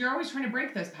patterns. But you're always trying to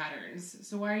break those patterns.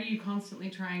 So why are you constantly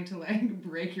trying to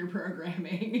break your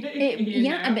programming?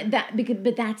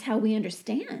 But that's how we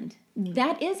understand.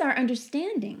 That is our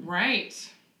understanding. Right.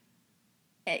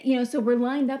 So we're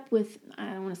lined up with,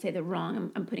 I don't want to say the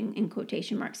wrong, I'm putting in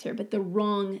quotation marks here, but the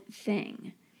wrong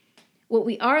thing. What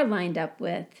we are lined up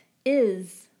with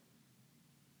is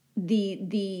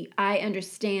the I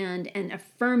understand, and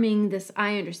affirming this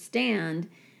I understand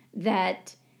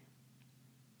that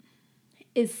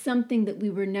is something that we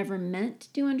were never meant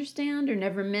to understand or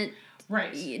never meant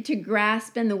to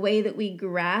grasp in the way that we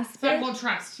grasp it. Well,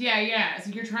 trust. Yeah.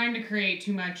 So you're trying to create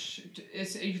too much,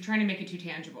 you're trying to make it too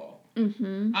tangible.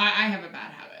 Mm-hmm. I have a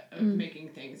bad habit of making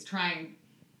things, trying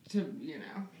to,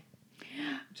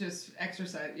 just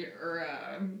exercise, or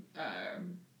I'm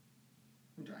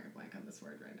drawing a blank on this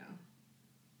word right now.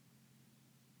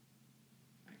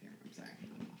 I can't remember. I'm sorry.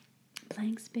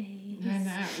 Blank space.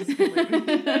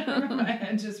 I know. My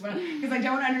head just went, because I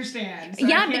don't understand. So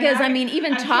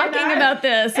even talking about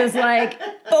this is like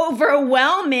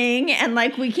overwhelming, and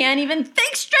like we can't even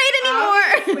think straight anymore.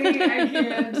 Honestly, I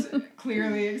can't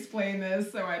clearly explain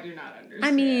this, so I do not understand.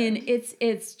 I mean,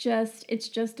 it's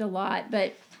just a lot,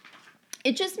 but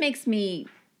it just makes me,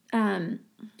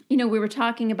 we were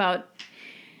talking about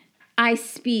I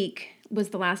Speak was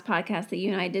the last podcast that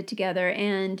you and I did together,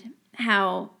 and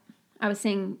how I was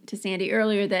saying to Sandy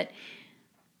earlier that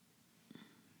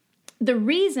the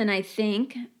reason I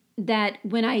think that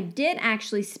when I did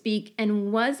actually speak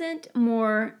and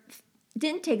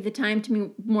didn't take the time to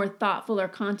be more thoughtful or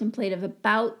contemplative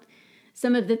about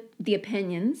some of the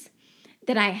opinions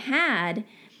that I had,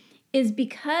 is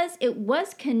because it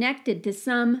was connected to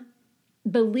some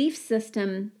belief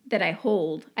system that I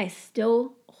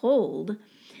still hold,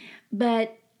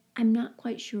 but I'm not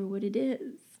quite sure what it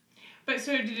is. But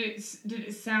so did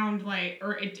it sound like,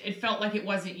 or it felt like it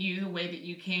wasn't you the way that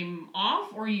you came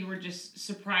off, or you were just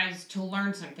surprised to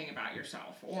learn something about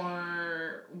yourself,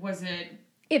 or was it?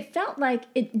 it felt like,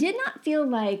 it did not feel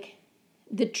like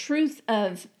the truth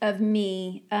of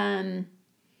me,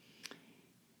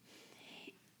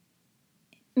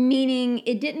 meaning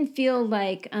it didn't feel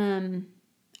like,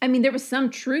 I mean, there was some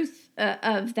truth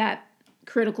of that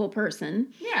critical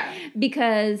person. Yeah.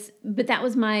 But that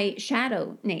was my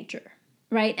shadow nature,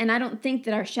 right? And I don't think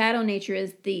that our shadow nature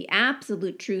is the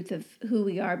absolute truth of who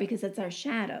we are, because it's our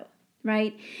shadow,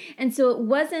 right? And so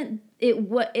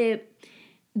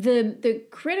the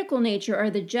critical nature or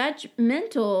the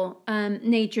judgmental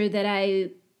nature that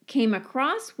I came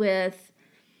across with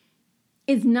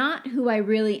is not who I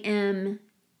really am,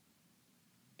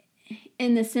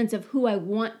 in the sense of who I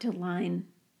want to line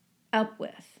up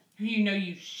with. Who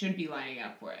you should be lining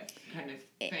up with, kind of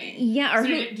thing. Yeah. Or so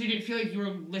did it feel like you were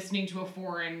listening to a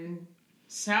foreign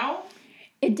self?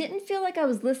 It didn't feel like I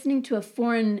was listening to a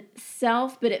foreign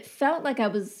self, but it felt like I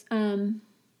was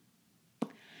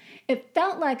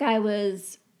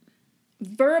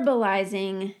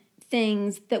verbalizing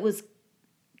things that was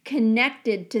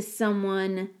connected to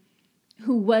someone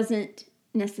who wasn't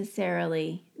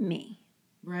necessarily me.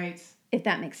 Right. If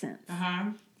that makes sense.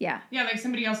 Uh-huh. Yeah. Yeah, like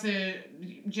somebody else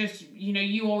just,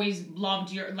 you always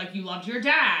loved your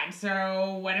dad.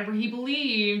 So whatever he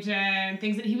believed and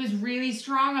things that he was really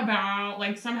strong about,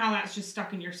 like somehow that's just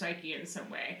stuck in your psyche in some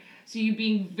way. So you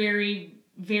being very,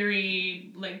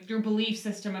 very, like your belief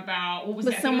system about what was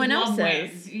it? Someone else's. Love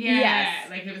wins. Yeah. Yes.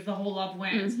 Like it was the whole love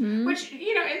wins. Mm-hmm. Which,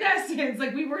 in that sense,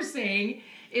 like we were saying,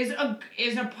 it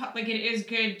is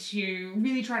good to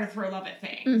really try to throw love at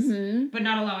things, mm-hmm. but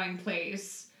not allowing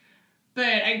place. But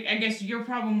I guess your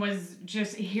problem was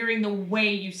just hearing the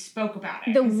way you spoke about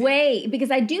it.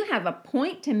 Because I do have a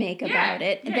point to make about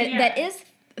it that is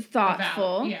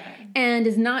thoughtful and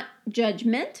is not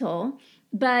judgmental,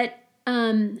 but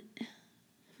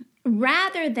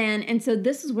rather than, and so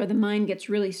this is where the mind gets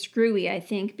really screwy, I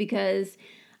think, because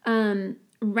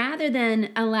rather than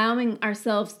allowing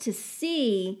ourselves to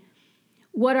see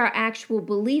what our actual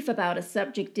belief about a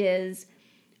subject is,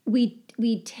 we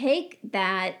take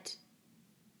that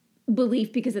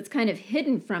belief, because it's kind of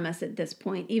hidden from us at this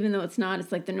point, even though it's not. It's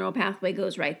like the neural pathway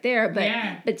goes right there,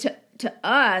 but to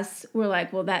us, we're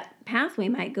like, well, that pathway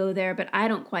might go there, but I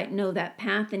don't quite know that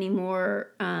path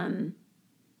anymore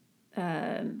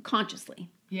consciously.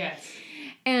 Yes.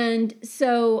 And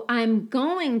so I'm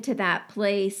going to that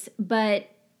place, but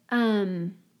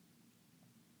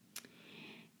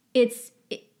it's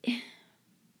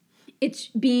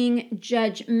being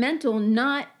judgmental,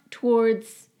 not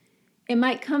towards. It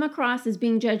might come across as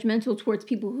being judgmental towards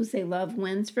people who say love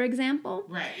wins, for example.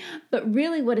 Right. But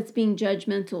really what it's being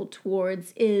judgmental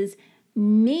towards is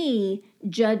me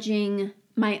judging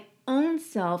my own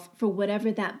self for whatever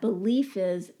that belief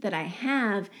is that I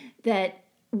have, that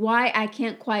why I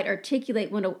can't quite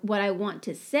articulate what I want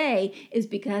to say is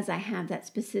because I have that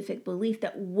specific belief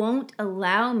that won't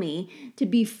allow me to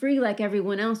be free like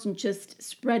everyone else and just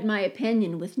spread my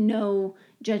opinion with no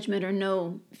judgment or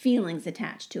no feelings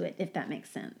attached to it, if that makes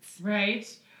sense. Right.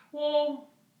 Well,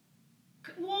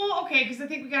 okay, because I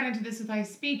think we got into this with I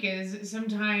Speak, is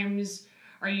sometimes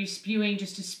are you spewing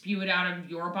just to spew it out of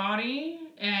your body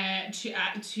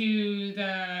to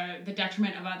the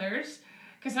detriment of others?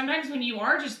 Because sometimes when you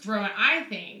are just throwing, I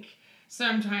think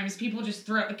sometimes people just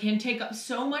can take up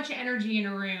so much energy in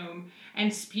a room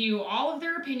and spew all of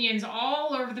their opinions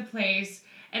all over the place.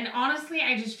 And honestly,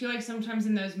 I just feel like sometimes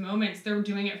in those moments, they're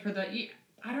doing it for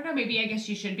I don't know, maybe I guess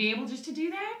you should be able just to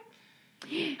do that.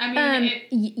 I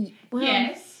mean,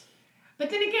 yes. But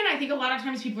then again, I think a lot of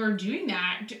times people are doing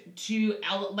that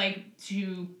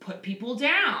to put people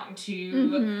down,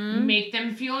 to make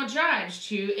them feel judged,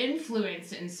 to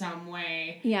influence in some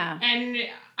way. Yeah. And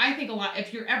I think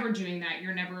if you're ever doing that,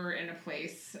 you're never in a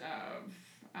place of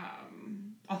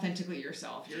authentically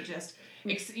yourself.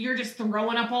 You're just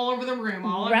throwing up all over the room.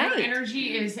 All of your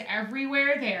energy is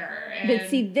everywhere there. But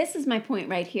see, this is my point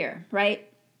right here, right?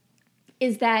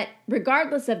 Is that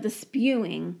regardless of the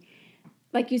spewing,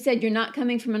 like you said, you're not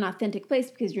coming from an authentic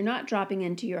place because you're not dropping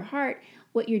into your heart.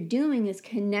 What you're doing is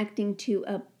connecting to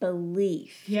a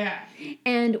belief. Yeah.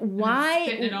 And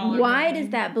why does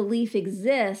that belief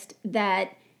exist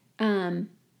that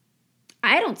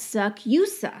I don't suck, you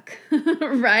suck,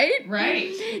 right?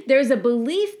 Right. There's a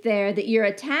belief there that you're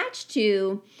attached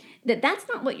to that's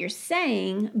not what you're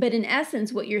saying, but in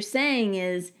essence what you're saying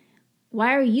is,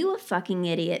 why are you a fucking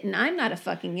idiot and I'm not a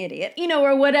fucking idiot?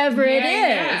 Or whatever it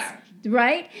is.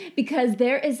 Right? Because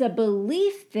there is a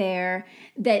belief there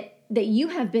that you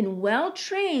have been well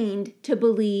trained to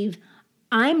believe,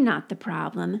 I'm not the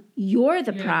problem, you're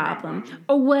the problem,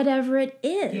 or whatever it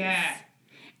is. Yeah.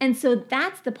 And so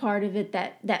that's the part of it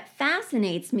that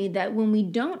fascinates me, that when we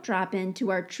don't drop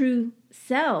into our true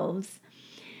selves,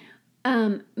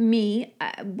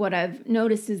 what I've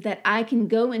noticed is that I can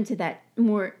go into that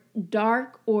more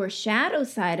dark or shadow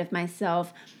side of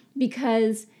myself,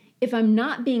 because if I'm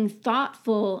not being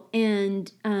thoughtful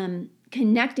and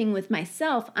connecting with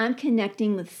myself, I'm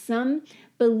connecting with some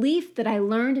belief that I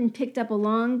learned and picked up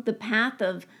along the path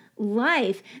of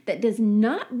life that does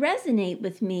not resonate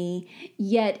with me,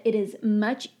 yet it is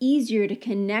much easier to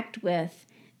connect with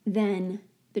than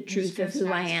the truth of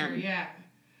who I am. Yeah.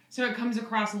 So it comes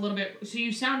across a little bit, so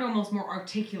you sound almost more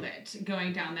articulate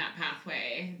going down that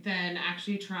pathway than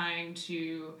actually trying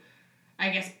to, I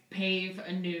guess, pave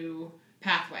a new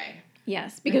pathway.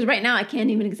 Yes, because right now I can't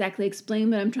even exactly explain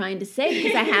what I'm trying to say,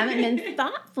 because I haven't been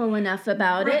thoughtful enough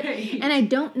about it, and I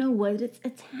don't know what it's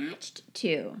attached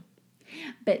to.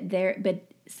 But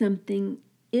something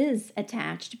is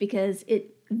attached, because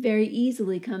it very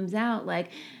easily comes out like,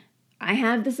 I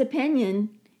have this opinion,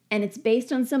 and it's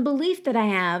based on some belief that I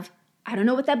have. I don't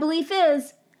know what that belief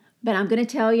is, but I'm going to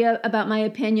tell you about my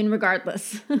opinion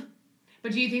regardless.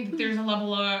 But do you think that there's a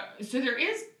level of, so there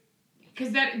is,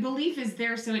 because that belief is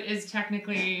there, so it is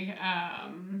technically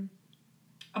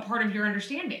a part of your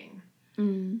understanding.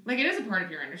 Like, it is a part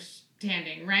of your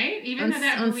understanding, right? Even though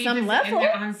that belief is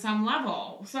on some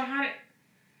level. So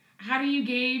how do you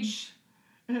gauge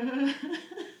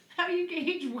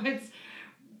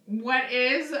what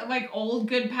is like old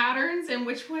good patterns and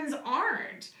which ones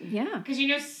aren't? Yeah.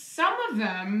 Because some of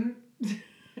them,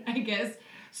 I guess,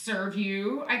 serve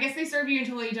you. I guess they serve you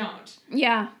until they don't.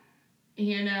 Yeah.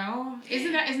 Isn't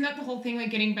that the whole thing?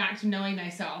 Like, getting back to knowing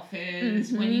thyself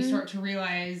is when you start to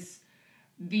realize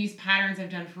these patterns I've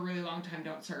done for a really long time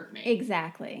don't serve me.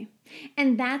 Exactly.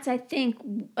 And that's, I think,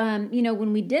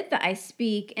 when we did the I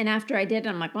Speak, and after I did it,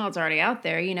 I'm like, well, it's already out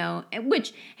there,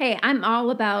 which, hey, I'm all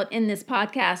about in this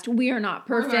podcast. We are not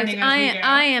perfect.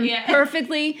 I am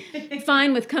perfectly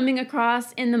fine with coming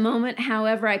across in the moment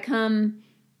however I come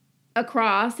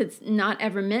across. It's not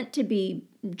ever meant to be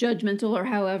judgmental or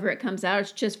however it comes out.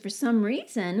 It's just for some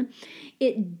reason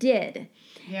it did.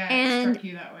 Yeah, it struck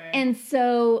you that way. And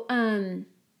so,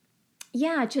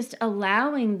 just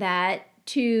allowing that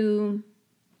to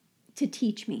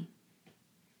teach me.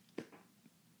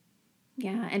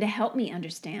 Yeah, and to help me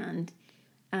understand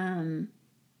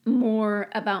more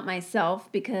about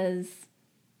myself, because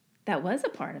that was a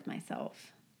part of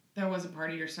myself. That was a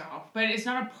part of yourself, but it's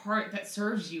not a part that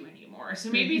serves you anymore. So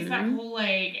maybe it's that whole,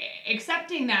 like,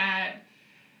 accepting that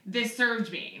this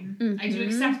served me. I do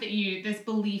accept that this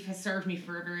belief has served me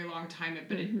for a very long time,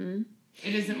 but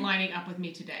it isn't lining up with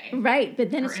me today. Right, but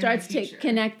then it starts to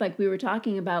connect, like we were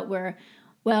talking about, where,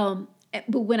 well,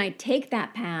 but when I take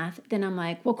that path, then I'm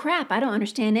like, well, crap, I don't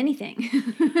understand anything.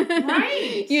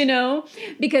 Right.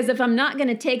 Because if I'm not going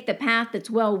to take the path that's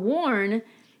well-worn,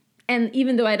 and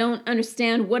even though I don't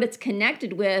understand what it's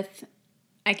connected with,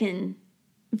 I can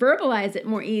verbalize it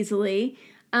more easily.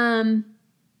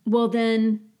 Well,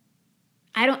 then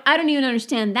I don't even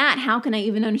understand that. How can I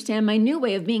even understand my new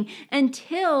way of being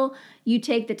until you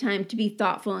take the time to be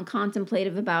thoughtful and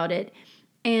contemplative about it?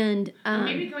 And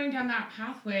maybe going down that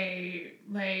pathway,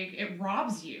 like, it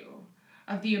robs you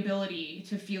of the ability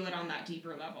to feel it on that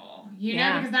deeper level.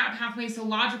 Because that pathway is so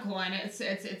logical, and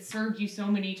it's served you so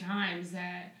many times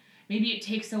that maybe it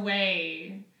takes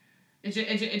away.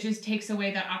 It just takes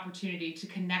away that opportunity to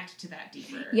connect to that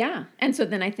deeper. Yeah, and so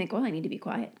then I think, well, I need to be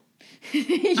quiet.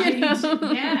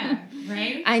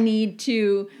 Right. I need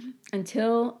to,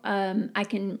 until I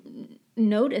can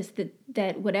notice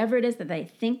that whatever it is that I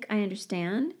think I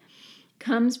understand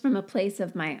comes from a place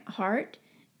of my heart,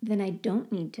 then I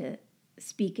don't need to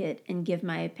speak it and give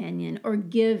my opinion or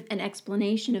give an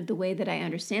explanation of the way that I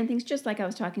understand things. Just like I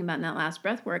was talking about in that last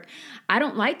breath work, I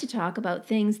don't like to talk about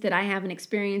things that I haven't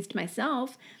experienced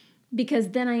myself, because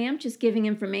then I am just giving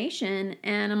information,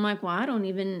 and I'm like, well, I don't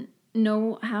even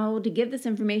know how to give this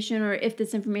information, or if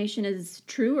this information is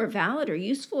true or valid or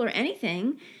useful or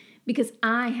anything, because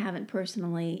I haven't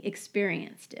personally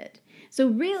experienced it. So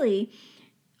really,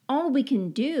 all we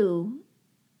can do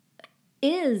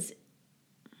is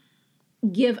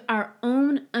give our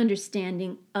own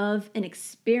understanding of an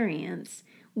experience,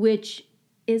 which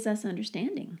is us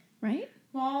understanding, right?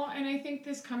 Well, and I think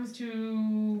this comes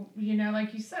to,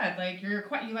 like you said, like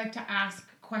you like to ask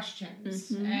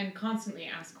questions and constantly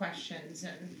ask questions,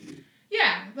 and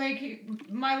like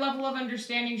my level of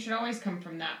understanding should always come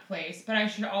from that place, but I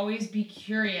should always be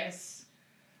curious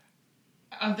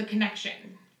of the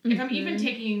connection. If I'm even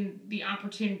taking the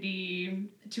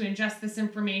opportunity to ingest this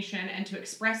information and to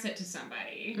express it to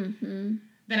somebody,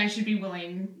 then I should be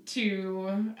willing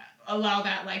to allow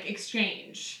that like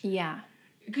exchange. Yeah.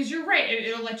 Because you're right,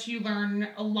 it'll let you learn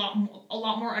a lot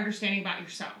more understanding about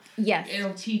yourself. Yes.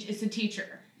 It's a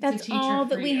teacher. That's all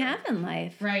that we have in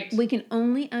life. Right. We can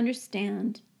only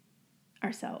understand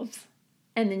ourselves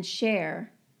and then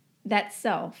share that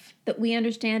self, that we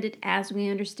understand it as we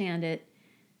understand it,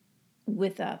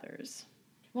 with others.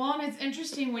 Well, and it's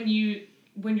interesting when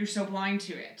you're so blind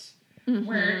to it,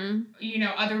 where,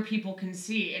 other people can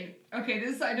see. And, okay,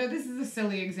 I know this is a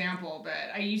silly example, but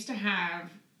I used to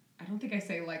have, I don't think I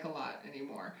say like a lot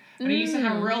anymore, but I used to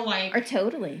have real like. Or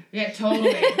totally. Yeah,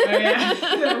 totally. Oh,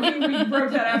 yeah. we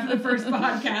broke that after the first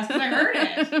podcast because I heard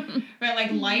it. But I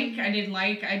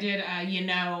did,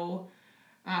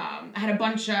 I had a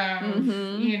bunch of, of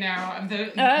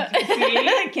the.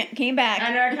 See? Came back.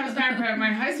 I know it comes back, but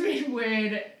my husband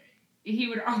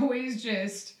would always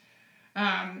just,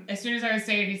 as soon as I would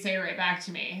say it, he'd say it right back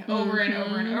to me over and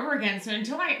over and over again. So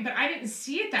but I didn't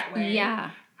see it that way. Yeah.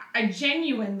 I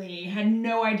genuinely had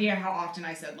no idea how often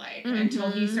I said like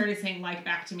until he started saying like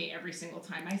back to me every single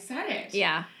time I said it.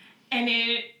 Yeah. And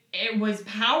it was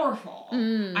powerful.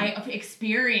 I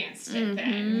experienced it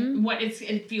then, what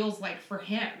it feels like for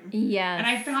him. Yes. And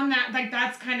I found that like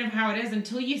that's kind of how it is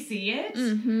until you see it.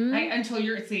 Until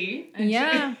you're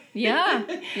yeah.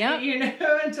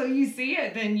 Until you see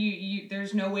it, then you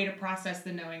there's no way to process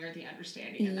the knowing or the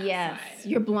understanding of that side.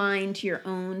 You're blind to your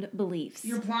own beliefs.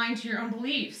 You're blind to your own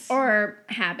beliefs. Or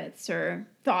habits or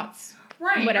thoughts.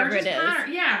 Right. Whatever it is.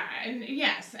 And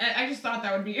yes. I just thought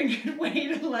that would be a good way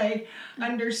to like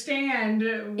understand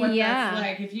what that's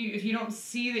like. If you don't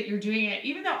see that you're doing it,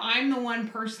 even though I'm the one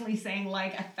personally saying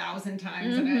like 1,000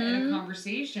 times in a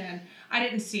conversation, I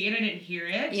didn't see it, I didn't hear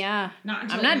it. Yeah. Not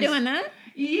until I'm not doing that.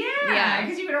 Yeah,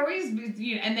 because you would always,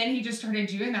 and then he just started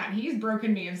doing that, and he's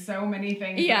broken me of so many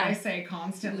things that I say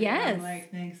constantly. Yes. I'm like,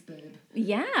 thanks, babe.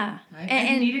 Yeah.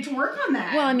 I needed to work on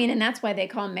that. Well, I mean, and that's why they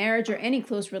call marriage or any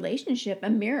close relationship a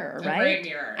mirror, right? A great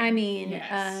mirror. I mean,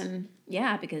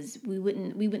 yes. Because we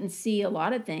wouldn't see a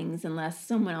lot of things unless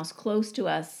someone else close to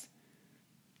us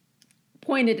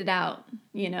pointed it out,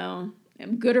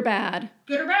 good or bad.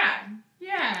 Good or bad.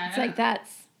 Yeah. It's like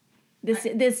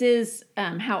this is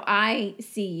how I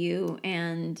see you,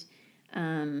 and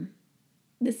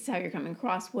this is how you're coming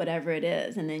across, whatever it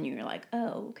is. And then you're like,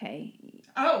 oh, okay.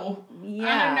 Oh, yeah.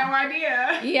 I had no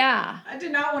idea. Yeah. I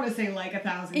did not want to say like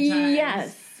 1,000 times.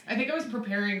 Yes. I think I was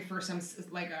preparing for some,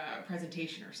 like a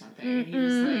presentation or something. And he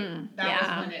was like, that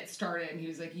was when it started. And he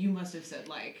was like, you must have said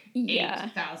like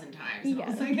 8,000 times. And I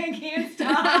was like, I can't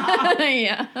stop.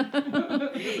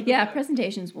 Yeah,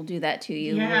 presentations will do that to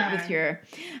you with your,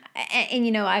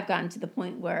 and I've gotten to the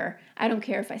point where I don't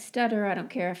care if I stutter. I don't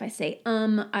care if I say,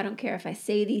 I don't care if I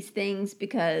say these things,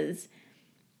 because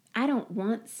I don't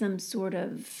want some sort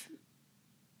of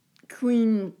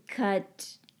clean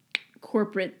cut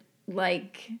corporate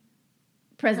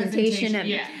presentation.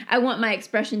 I want my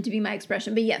expression to be my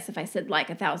expression. But yes, if I said like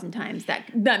 1,000 times,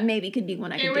 that maybe could be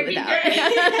one I could do without.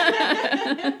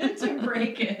 To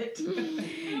break it.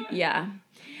 Yeah.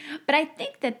 But I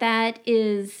think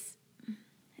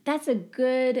that's a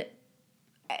good,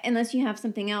 unless you have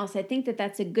something else, I think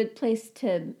that's a good place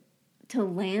to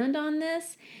land on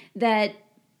this,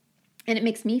 and it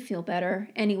makes me feel better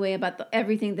anyway about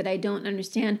everything that I don't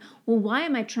understand. Well, why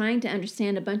am I trying to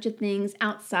understand a bunch of things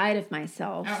outside of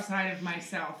myself? Outside of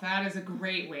myself. That is a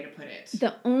great way to put it.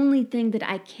 The only thing that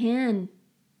I can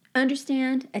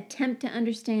understand, attempt to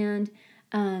understand,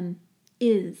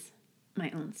 is my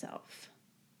own self.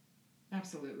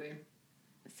 Absolutely.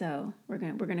 So we're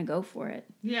gonna go for it.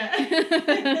 Yeah.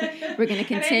 We're gonna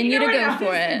continue to go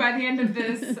for it. By the end of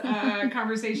this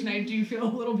conversation, I do feel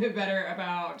a little bit better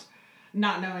about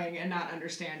not knowing and not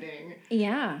understanding.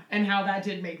 Yeah. And how that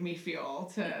did make me feel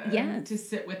to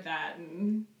sit with that.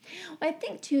 And well, I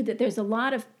think too that there's a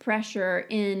lot of pressure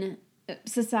in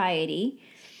society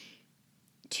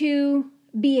to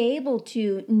be able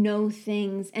to know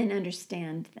things and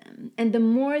understand them. And the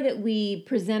more that we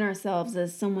present ourselves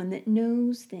as someone that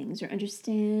knows things or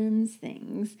understands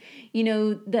things,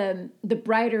 the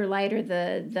brighter, lighter,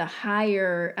 the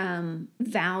higher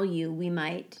value we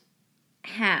might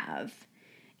have.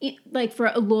 Like for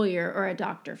a lawyer or a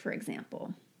doctor, for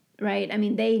example, right? I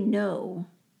mean, they know.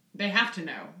 They have to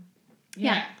know.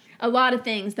 Yeah. A lot of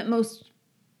things that most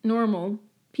normal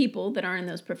people that are in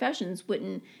those professions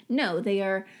wouldn't know. They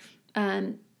are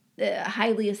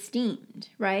highly esteemed,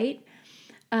 right?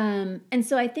 And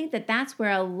so I think that's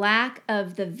where a lack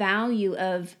of the value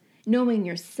of knowing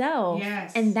yourself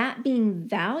and that being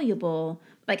valuable,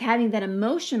 like having that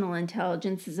emotional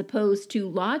intelligence as opposed to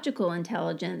logical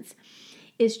intelligence,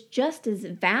 is just as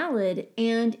valid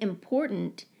and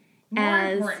important. More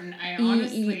important, I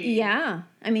honestly. Yeah.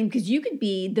 I mean, because you could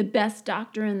be the best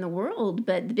doctor in the world,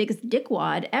 but the biggest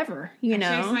dickwad ever, you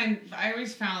know? I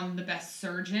always found the best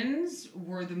surgeons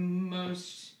were the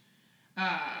most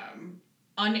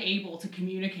unable to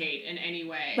communicate in any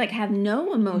way. Like have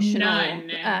no emotional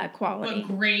quality.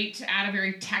 But great at a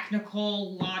very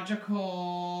technical,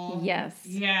 logical. Yes.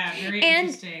 Yeah, very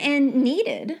interesting. And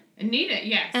needed.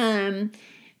 Yes.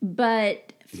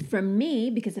 But for me,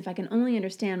 because if I can only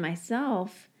understand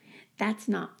myself, that's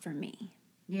not for me.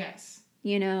 Yes.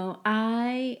 You know,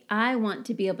 I want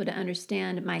to be able to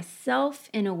understand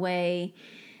myself in a way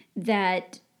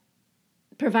that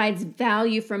provides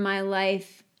value for my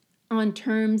life on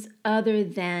terms other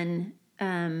than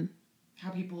how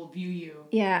people view you.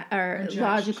 Yeah, or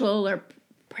logical or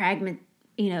practical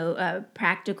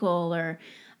or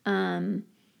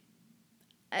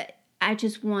I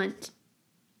just want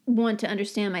to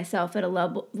understand myself at a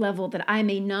level that I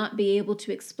may not be able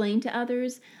to explain to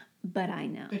others, but I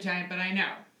know. But I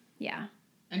know. Yeah.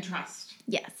 And trust.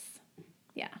 Yes.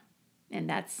 Yeah. And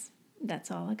that's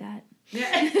all I got.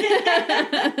 Yeah.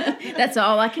 That's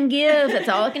all I can give. That's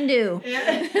all I can do.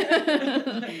 Yeah.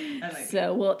 I like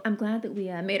so, well, I'm glad that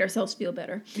we made ourselves feel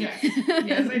better. Yes.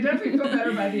 Yes, I definitely feel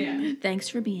better by the end. Thanks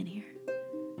for being here.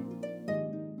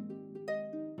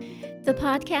 The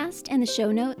podcast and the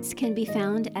show notes can be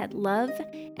found at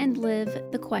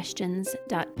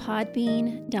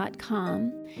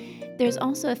loveandlivethequestions.podbean.com. There's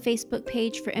also a Facebook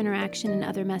page for interaction and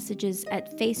other messages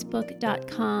at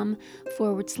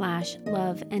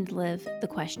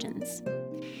facebook.com/loveandlivethequestions.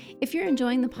 If you're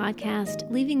enjoying the podcast,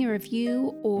 leaving a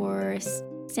review or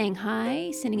saying hi,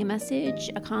 sending a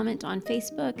message, a comment on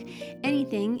Facebook,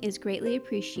 anything is greatly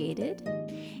appreciated.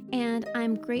 And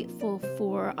I'm grateful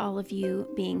for all of you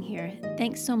being here.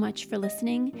 Thanks so much for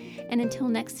listening. And until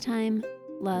next time,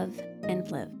 love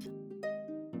and live.